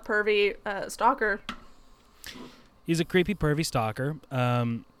gross, pervy stalker. He's a creepy, pervy stalker.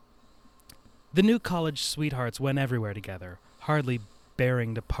 The new college sweethearts went everywhere together, hardly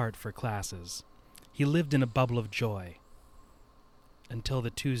bearing to part for classes. He lived in a bubble of joy. Until the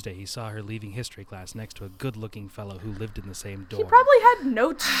Tuesday he saw her leaving history class next to a good-looking fellow who lived in the same dorm. He probably had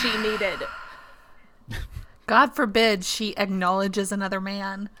notes she needed. God forbid she acknowledges another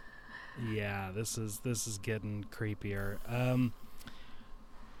man. Yeah, this is getting creepier.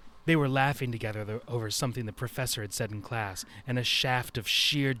 They were laughing together over something the professor had said in class, and a shaft of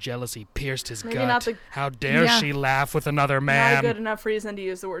sheer jealousy pierced his Maybe gut. not the- How dare Yeah. she laugh with another Not a man? good enough reason to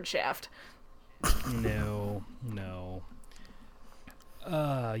use the word shaft. No.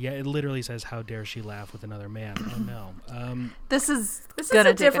 Yeah, it literally says, "How dare she laugh with another man?" Oh no. This is This is gonna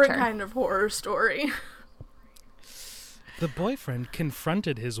a take different turn. kind of horror story. The boyfriend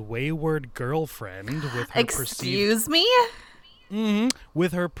confronted his wayward girlfriend with her Excuse me?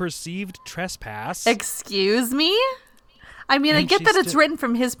 with her perceived trespass. Excuse me? I mean, I And get she that it's still- written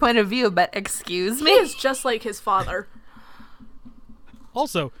from his point of view, but excuse He me? is just like his father.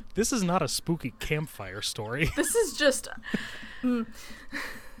 Also, this is not a spooky campfire story. This is just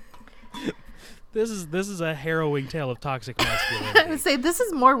This is a harrowing tale of toxic I masculinity. would say this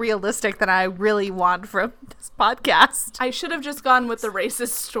is more realistic than I really want from this podcast. I should have just gone with the racist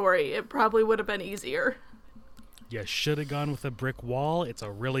story. It probably would have been easier. You should have gone with a brick wall. It's a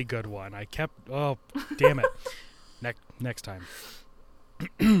really good one. Oh, damn it. Next time.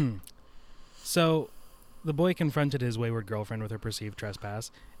 So, the boy confronted his wayward girlfriend with her perceived trespass,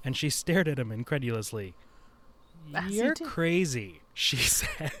 and she stared at him incredulously. As you "You're do." crazy," she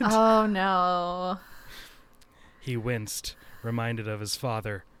said. Oh no. He winced, reminded of his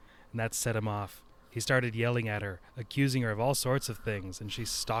father, and that set him off. He started yelling at her, accusing her of all sorts of things, and she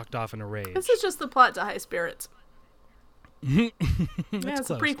stalked off in a rage. This is just the plot to High Spirits. Yeah, it's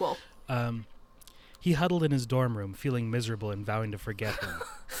a close. prequel. He huddled in his dorm room, feeling miserable and vowing to forget him.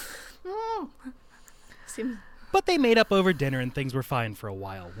 Seems But they made up over dinner and things were fine for a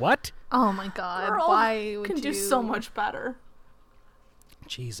while. What? Oh my god. girl Why would can you do so much better.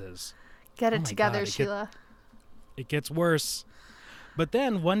 Jesus. Get Oh it my together, God, Sheila? It gets worse. But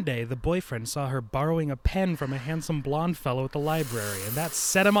then, one day, the boyfriend saw her borrowing a pen from a handsome blonde fellow at the library, and that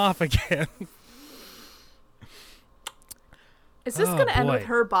set him off again. Is this Oh, going to end with boy.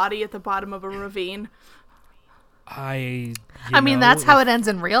 her body at the bottom of a ravine? I mean, that's how it ends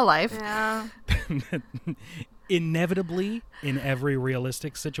in real life. Yeah. Inevitably, in every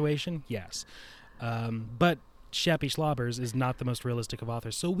realistic situation, yes. But Shappy Slobbers is not the most realistic of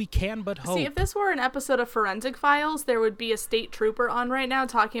authors, so we can but hope. See, if this were an episode of Forensic Files, there would be a state trooper on right now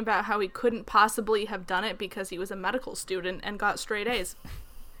talking about how he couldn't possibly have done it because he was a medical student and got straight A's.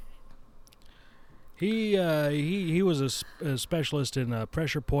 He was a specialist in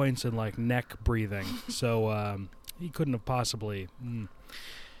pressure points and like neck breathing, so he couldn't have possibly.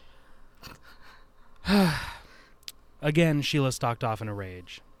 Again, Sheila stalked off in a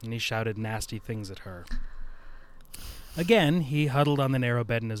rage, and he shouted nasty things at her. Again, he huddled on the narrow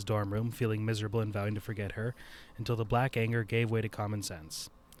bed in his dorm room, feeling miserable and vowing to forget her, until the black anger gave way to common sense.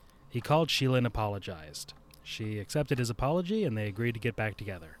 He called Sheila and apologized. She accepted his apology, and they agreed to get back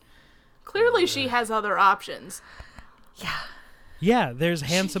together. Clearly she has other options. Yeah, there's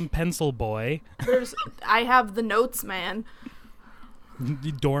handsome pencil boy, I have the notes, man.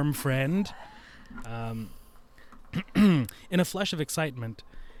 the dorm friend. In a flush of excitement,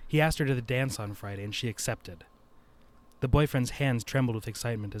 he asked her to the dance on Friday, and she accepted. The boyfriend's hands trembled with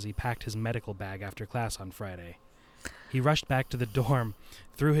excitement as he packed his medical bag after class on Friday. He rushed back to the dorm,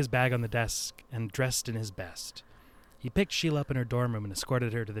 threw his bag on the desk, and dressed in his best. He picked Sheila up in her dorm room and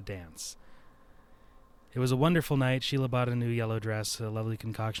escorted her to the dance. It was a wonderful night. Sheila bought a new yellow dress, a lovely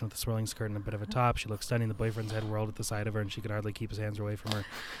concoction with a swirling skirt and a bit of a top. She looked stunning. The boyfriend's head whirled at the sight of her, and she could hardly keep his hands away from her.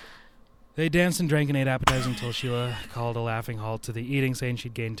 They danced and drank and ate appetizing until Sheila called a laughing halt to the eating, saying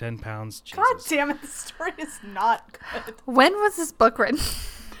she'd gained 10 pounds. Jesus. God damn it, the story is not good. When was this book written?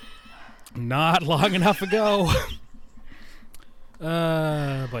 Not long enough ago.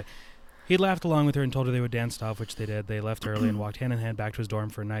 Boy. He laughed along with her and told her they would dance off, which they did. They left early and walked hand in hand back to his dorm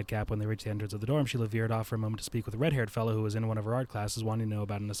for a nightcap. When they reached the entrance of the dorm, Sheila veered off for a moment to speak with a red-haired fellow who was in one of her art classes, wanting to know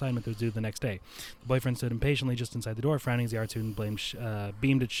about an assignment that was due the next day. The boyfriend stood impatiently just inside the door, frowning as the art student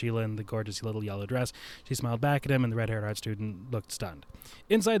beamed at Sheila in the gorgeous little yellow dress. She smiled back at him, and the red-haired art student looked stunned.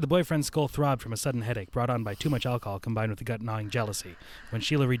 Inside, the boyfriend's skull throbbed from a sudden headache, brought on by too much alcohol combined with the gut-gnawing jealousy. When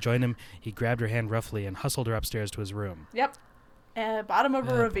Sheila rejoined him, he grabbed her hand roughly and hustled her upstairs to his room. Yep. Bottom of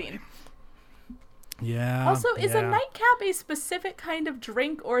a ravine. Yeah. Also, is a yeah. nightcap a specific kind of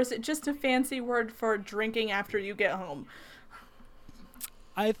drink, or is it just a fancy word for drinking after you get home?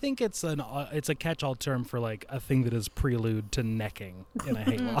 I think it's a catch-all term for like a thing that is prelude to necking in a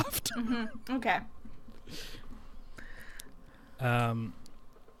hayloft. Okay. A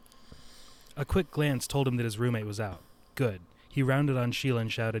quick glance told him that his roommate was out. Good. He rounded on Sheila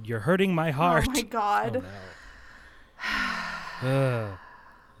and shouted, "You're hurting my heart." Oh my god. Oh, no.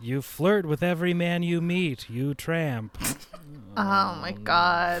 You flirt with every man you meet, you tramp. Oh my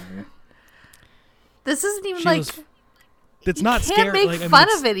god. This isn't even Sheila's like It's you not can't scary. make Like, I mean, fun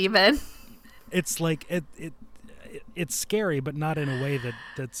it's- of it even. It's like it's scary, but not in a way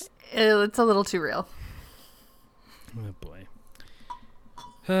that's. It's a little too real. Oh boy.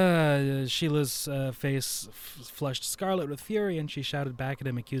 Sheila's face flushed scarlet with fury, and she shouted back at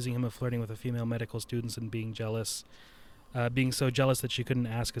him, accusing him of flirting with the female medical students and being jealous. Being so jealous that she couldn't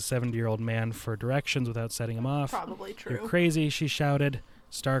ask a 70-year-old man for directions without setting him off. Probably true. "You're crazy," she shouted,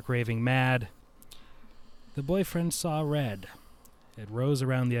 stark raving mad. The boyfriend saw red. It rose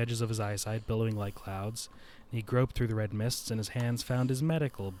around the edges of his eyesight, billowing like clouds. And he groped through the red mists, and his hands found his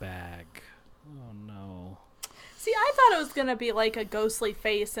medical bag. Oh, no. See, I thought it was gonna be like a ghostly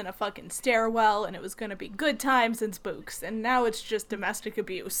face in a fucking stairwell, and it was gonna be good times and spooks, and now it's just domestic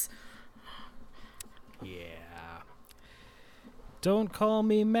abuse. Yeah. Don't call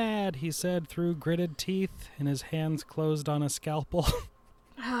me mad, he said through gritted teeth, and his hands closed on a scalpel.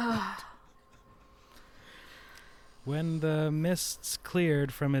 When the mists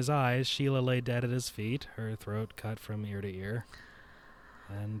cleared from his eyes, Sheila lay dead at his feet, her throat cut from ear to ear.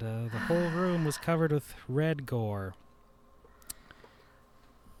 And the whole room was covered with red gore.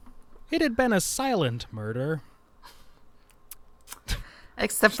 It had been a silent murder.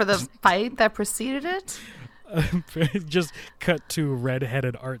 Except for the fight that preceded it. Just cut to a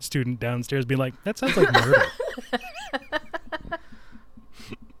red-headed art student downstairs being like, that sounds like murder.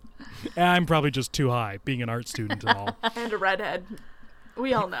 I'm probably just too high, being an art student and all. And a redhead.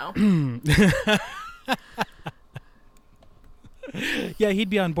 We all know. Yeah, he'd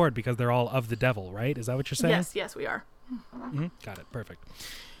be on board because they're all of the devil, right? Is that what you're saying? Yes, we are. Mm-hmm. Got it. Perfect.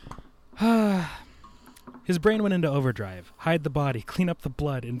 His brain went into overdrive. Hide the body, clean up the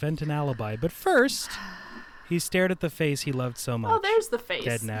blood, invent an alibi. But first, he stared at the face he loved so much. Oh, there's the face.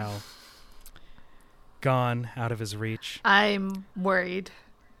 Dead now. Gone, out of his reach. I'm worried.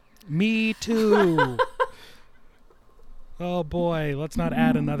 Me too. Oh boy, let's not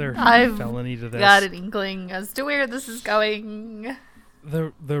add another I've felony to this. got an inkling as to where this is going.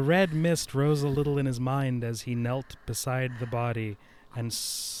 The red mist rose a little in his mind as he knelt beside the body and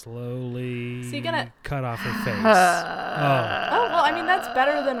slowly So you gonna- cut off her face. Oh, well, I mean, that's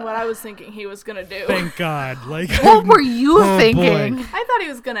better than what I was thinking he was gonna do. Thank God. Like, What were you Oh, thinking? boy. I thought he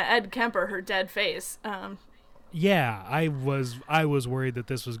was gonna Ed Kemper her dead face. Yeah, I was worried that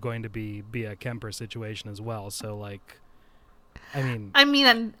this was going to be a Kemper situation as well. So like, I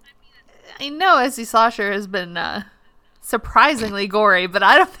mean, I know S.C. Slosher has been surprisingly gory, but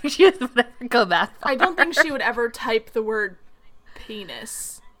I don't think she would ever go that far. I don't think she would ever type the word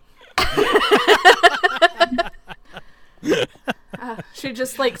penis. She'd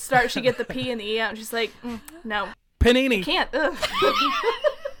just like she'd get the P and the E out, and she's like, no, Panini. can't. Ugh. Not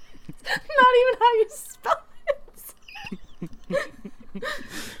even how you spell it.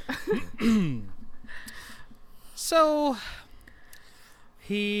 So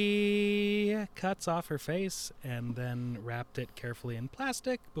he cuts off her face and then wrapped it carefully in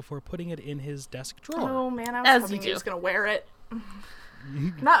plastic before putting it in his desk drawer. Oh man, I was As hoping you he do. was gonna wear it.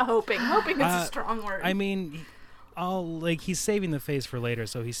 Not hoping. Hoping is a strong word. I mean, he's saving the face for later,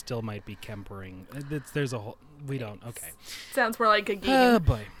 so he still might be Kempering. There's a whole. We don't. Okay. Sounds more like a Oh game.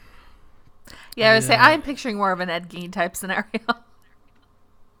 boy. Yeah, I would say Yeah. I'm picturing more of an Ed Gein type scenario.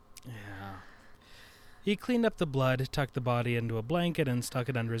 Yeah. He cleaned up the blood, tucked the body into a blanket, and stuck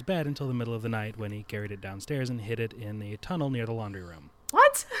it under his bed until the middle of the night when he carried it downstairs and hid it in a tunnel near the laundry room.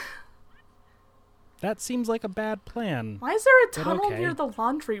 What? That seems like a bad plan. Why is there a But tunnel okay. near the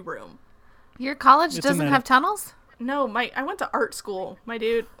laundry room? Your college It's a doesn't meta- have tunnels? No, I went to art school. My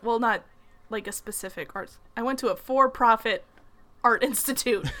dude, well, not like a specific art. I went to a for-profit art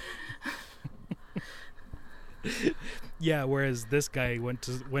institute. Yeah, whereas this guy went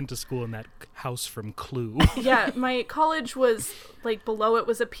to school in that house from Clue. Yeah, my college was like below it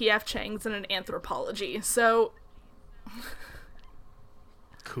was a P.F. Chang's and an anthropology. So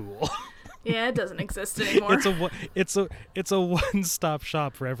Cool. yeah, it doesn't exist anymore. It's a one-stop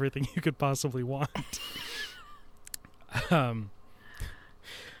shop for everything you could possibly want. The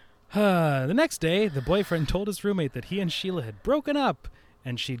next day, the boyfriend told his roommate that he and Sheila had broken up,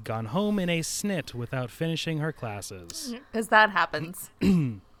 and she'd gone home in a snit without finishing her classes. Because that happens.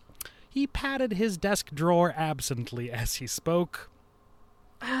 He patted his desk drawer absently as he spoke.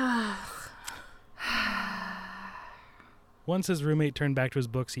 Once his roommate turned back to his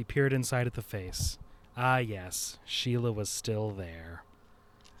books, he peered inside at the face. Ah, yes, Sheila was still there.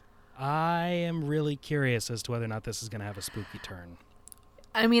 I am really curious as to whether or not this is going to have a spooky turn.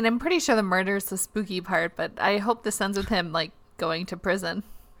 I mean, I'm pretty sure the murder is the spooky part, but I hope this ends with him, like, going to prison.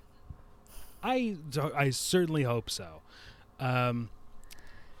 I certainly hope so. The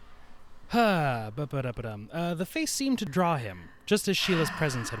face seemed to draw him, just as Sheila's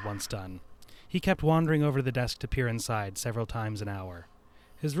presence had once done. He kept wandering over to the desk to peer inside several times an hour.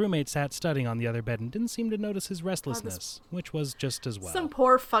 His roommate sat studying on the other bed and didn't seem to notice his restlessness, which was just as well. Some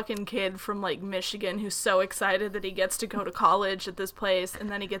poor fucking kid from like Michigan who's so excited that he gets to go to college at this place, and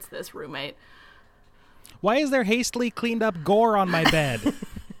then he gets this roommate. Why is there hastily cleaned up gore on my bed?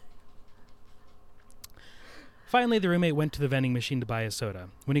 Finally, the roommate went to the vending machine to buy a soda.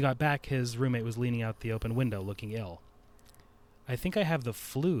 When he got back, his roommate was leaning out the open window, looking ill. I think I have the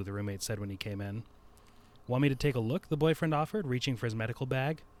flu, the roommate said when he came in. Want me to take a look? The boyfriend offered, reaching for his medical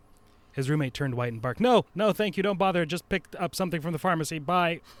bag. His roommate turned white and barked, "No, thank you, don't bother. Just picked up something from the pharmacy.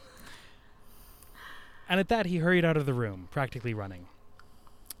 Bye." And at that, he hurried out of the room, practically running.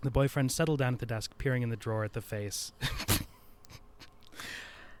 The boyfriend settled down at the desk, peering in the drawer at the face.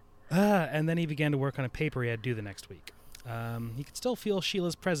 And then he began to work on a paper he had due the next week. He could still feel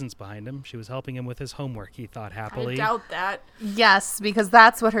Sheila's presence behind him. She was helping him with his homework, he thought happily. I doubt that. Yes, because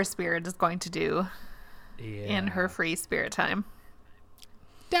that's what her spirit is going to do in her Yeah. free spirit time.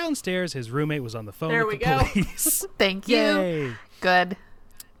 Downstairs, his roommate was on the phone There with we the go. police. Thank you. Yay! Good.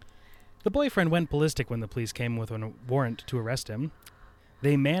 The boyfriend went ballistic when the police came with a warrant to arrest him.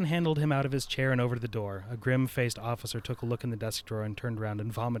 They manhandled him out of his chair and over to the door. A grim-faced officer took a look in the desk drawer and turned around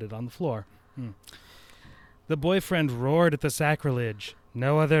and vomited on the floor. The boyfriend roared at the sacrilege.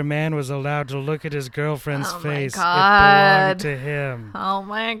 No other man was allowed to look at his girlfriend's Oh my face. It God. belonged to him. Oh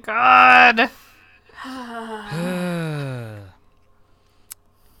my God. Oh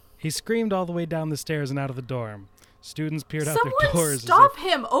He screamed all the way down the stairs and out of the dorm. Students peered out their Someone doors. stop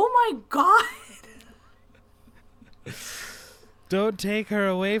him! Oh my god! Don't take her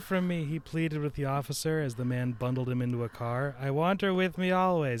away from me, he pleaded with the officer as the man bundled him into a car. I want her with me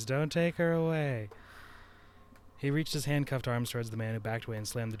always. Don't take her away. He reached his handcuffed arms towards the man who backed away and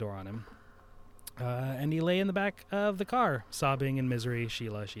slammed the door on him. And he lay in the back of the car, sobbing in misery,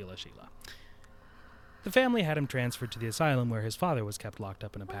 Sheila, Sheila, Sheila. The family had him transferred to the asylum where his father was kept locked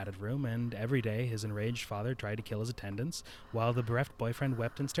up in a padded room, and every day his enraged father tried to kill his attendants, while the bereft boyfriend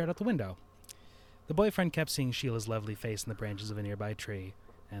wept and stared out the window. The boyfriend kept seeing Sheila's lovely face in the branches of a nearby tree,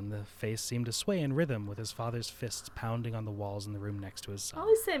 and the face seemed to sway in rhythm with his father's fists pounding on the walls in the room next to his son. At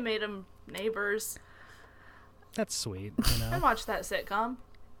least they made him neighbors. That's sweet, you I know? watched that sitcom.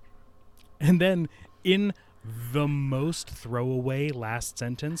 And then, in the most throwaway last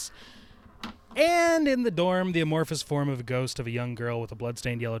sentence, and in the dorm, the amorphous form of a ghost of a young girl with a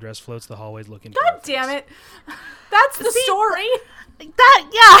bloodstained yellow dress floats the hallways looking. God damn it! That's the story.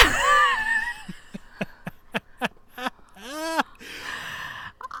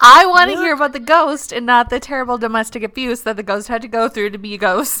 I want to hear about the ghost and not the terrible domestic abuse that the ghost had to go through to be a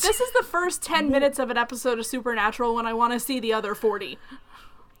ghost. This is the first 10 minutes of an episode of Supernatural when I want to see the other 40.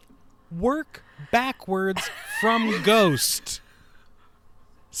 Work backwards from ghost.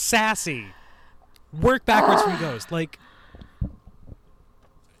 Sassy. Work backwards from ghost. Like,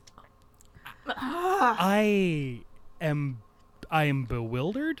 I am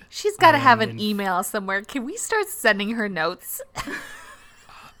bewildered. She's got to have am an email somewhere. Can we start sending her notes?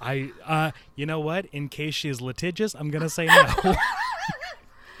 You know what? In case she is litigious, I'm gonna say no.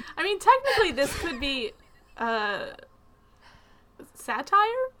 I mean, technically, this could be satire.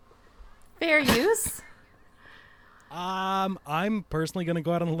 Fair use. I'm personally gonna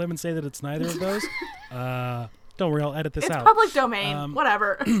go out on a limb and say that it's neither of those. Don't worry, I'll edit this It's out. public domain.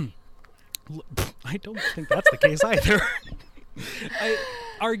 Whatever. I don't think that's the case either.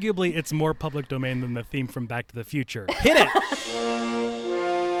 Arguably, it's more public domain than the theme from Back to the Future. Hit it!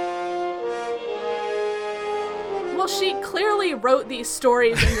 Well, she clearly wrote these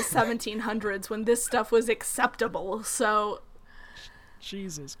stories in the 1700s when this stuff was acceptable, so...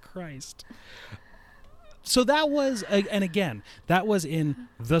 Jesus Christ. So that was, and again, that was in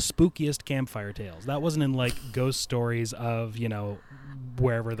the spookiest campfire tales. That wasn't in, like, ghost stories of, you know,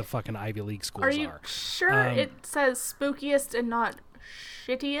 wherever the fucking Ivy League schools are. Are you sure it says spookiest and not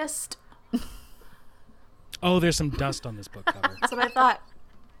shittiest? Oh, there's some dust on this book cover. That's what I thought.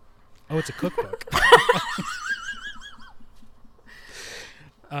 Oh, it's a cookbook.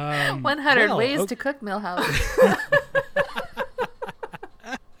 100 well, ways okay. to cook Millhouse.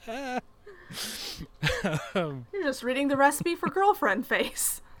 You're just reading the recipe for girlfriend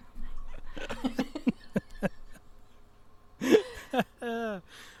face. It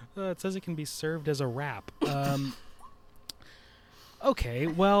says it can be served as a wrap. Okay,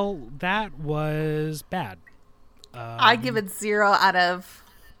 well, that was bad. I give it 0 out of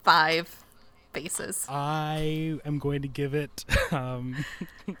 5 faces. I am going to give it. I'm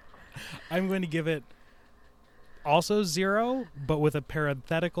going to give it also 0, but with a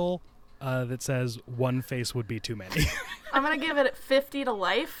parenthetical that says one face would be too many. I'm gonna give it 50 to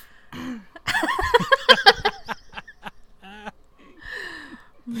life.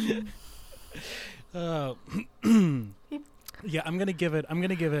 Yeah, I'm gonna give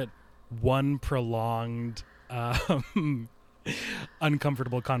it one prolonged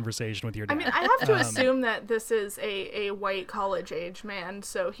uncomfortable conversation with your dad. I mean, I have to assume that this is a white college-age man,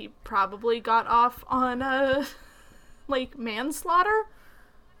 so he probably got off on like manslaughter.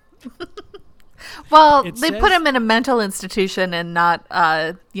 Well, It they says- put him in a mental institution and not,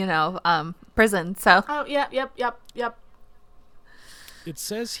 prison. So Oh, yep. It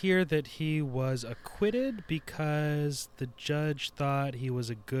says here that he was acquitted because the judge thought he was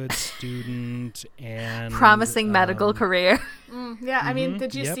a good student and Promising medical career. Yeah, I mean,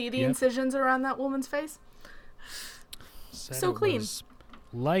 did you Yep, see the yep. incisions around that woman's face? said So it clean. was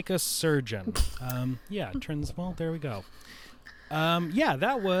like a surgeon. Yeah, it turns. Well, there we go. Yeah,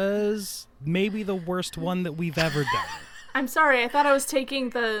 that was maybe the worst one that we've ever done. I'm sorry, I thought I was taking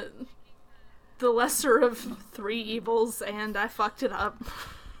the lesser of three evils, and I fucked it up.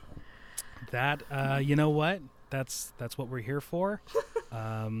 That you know what? That's what we're here for.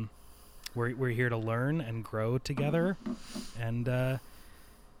 We're here to learn and grow together, and I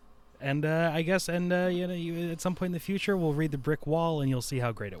guess you know, at some point in the future we'll read The Brick Wall and you'll see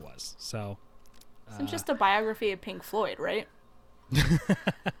how great it was. So It's just a biography of Pink Floyd, right?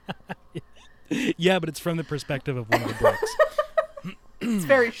 yeah, but it's from the perspective of one of the bricks. It's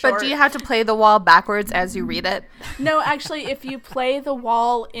very short. But do you have to play the wall backwards as you read it? No, actually, if you play the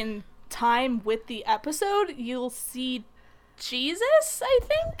wall in time with the episode, you'll see Jesus, I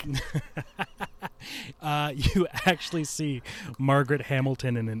think. You actually see Margaret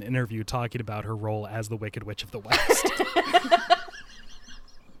Hamilton in an interview talking about her role as the Wicked Witch of the West.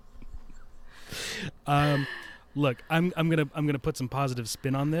 Look, I'm gonna put some positive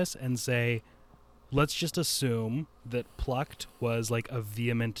spin on this and say, let's just assume that Plucked was like a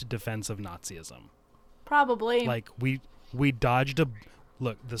vehement defense of Nazism. Probably. Like we dodged a.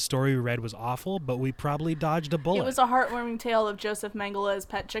 Look, the story we read was awful, but we probably dodged a bullet. It was a heartwarming tale of Joseph Mengele's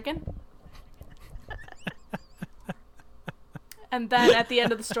pet chicken. And then at the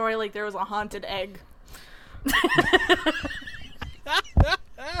end of the story, like, there was a haunted egg.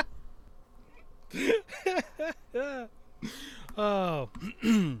 Oh.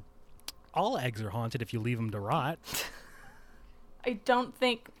 All eggs are haunted if you leave them to rot. I don't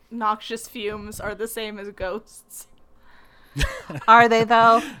think noxious fumes are the same as ghosts. Are they,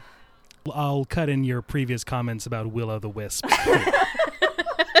 though? I'll cut in your previous comments about Will-o'-the-Wisp.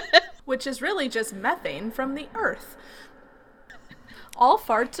 Which is really just methane from the earth. All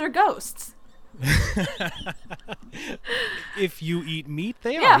farts are ghosts. If you eat meat,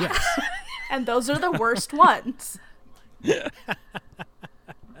 they Yeah. are, yes. And those are the worst ones.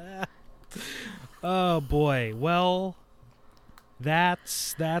 Oh, boy. Well,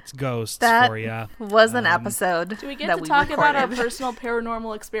 that's ghosts That for ya. was an episode. Do we get that to talk about our recorded. personal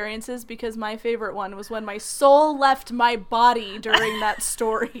paranormal experiences? Because my favorite one was when my soul left my body during that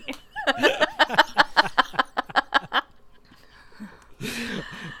story.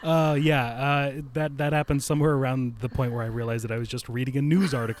 That happened somewhere around the point where I realized that I was just reading a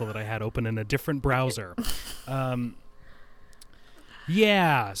news article that I had open in a different browser.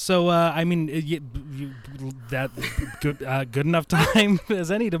 Yeah, so I mean, that good enough time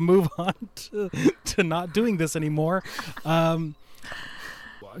as any to move on to not doing this anymore.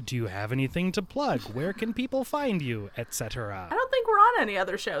 Do you have anything to plug? Where can people find you, etc.? I don't think we're on any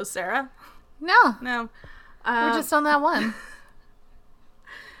other shows, Sarah. No, No. we're just on that one.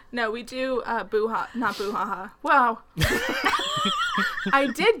 No, we do not Boo Ha Ha. Wow. I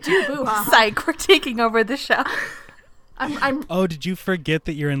did do Boo Ha Ha. Psych, we're taking over the show. I'm Oh, did you forget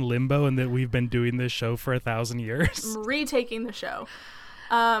that you're in limbo and that we've been doing this show for 1,000 years? retaking the show.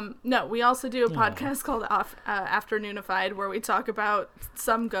 No, we also do a podcast called Afternoonified where we talk about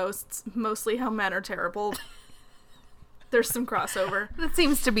some ghosts, mostly how men are terrible. There's some crossover. That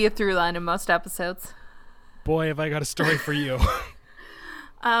seems to be a through line in most episodes. Boy, have I got a story for you.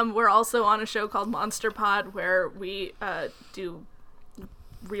 We're also on a show called Monster Pod where we do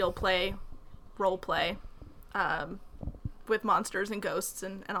role play with monsters and ghosts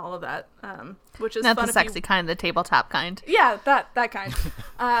and all of that, which is Not fun. the if sexy you, kind, the tabletop kind. yeah, that kind.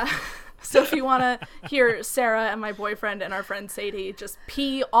 So if you want to hear Sarah and my boyfriend and our friend Sadie just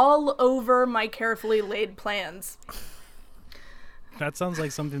pee all over my carefully laid plans. That sounds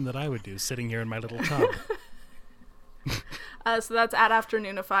like something that I would do, sitting here in my little tub. So that's at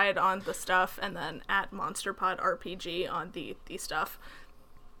Afternoonified on the stuff, and then at MonsterPod RPG on the stuff.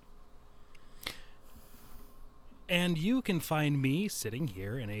 And you can find me sitting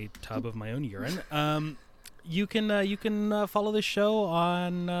here in a tub of my own urine. You can follow the show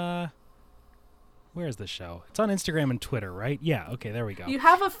on where's the show? It's on Instagram and Twitter, right? Yeah. Okay, there we go. You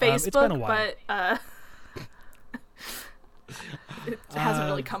have a it's been a Facebook, while. but it hasn't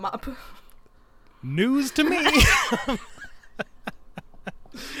really come up. News to me.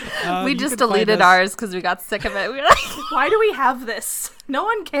 We you just can find deleted us- ours because we got sick of it. We were like, Why do we have this? No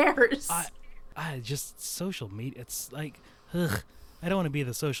one cares. Just social media. It's like, ugh. I don't want to be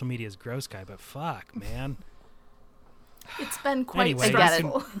the social media's gross guy, but fuck, man. It's been quite Anyway, I get it.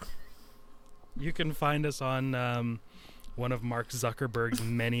 stressful. You can find us on one of Mark Zuckerberg's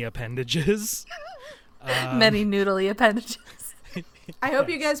many appendages. Many noodly appendages. I hope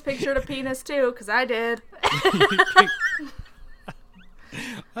you guys pictured a penis too, because I did.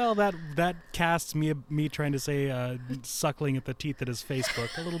 Well, that casts me trying to say suckling at the teeth at his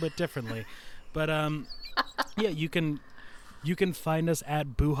Facebook a little bit differently, but yeah, you can find us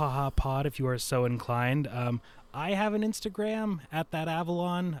at Boohaha Pod if you are so inclined. I have an Instagram at that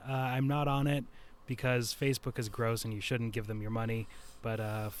Avalon. I'm not on it because Facebook is gross and you shouldn't give them your money.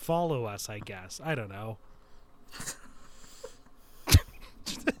 But follow us, I guess. I don't know.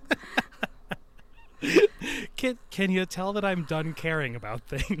 Can you tell that I'm done caring about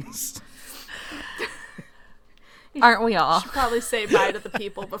things? Aren't we all? You should probably say bye to the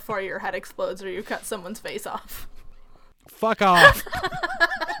people before your head explodes or you cut someone's face off. Fuck off.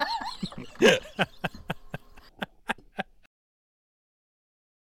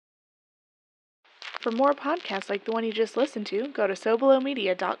 For more podcasts like the one you just listened to, go to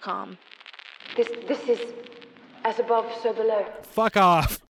SoBelowMedia.com. This is as above, so below. Fuck off.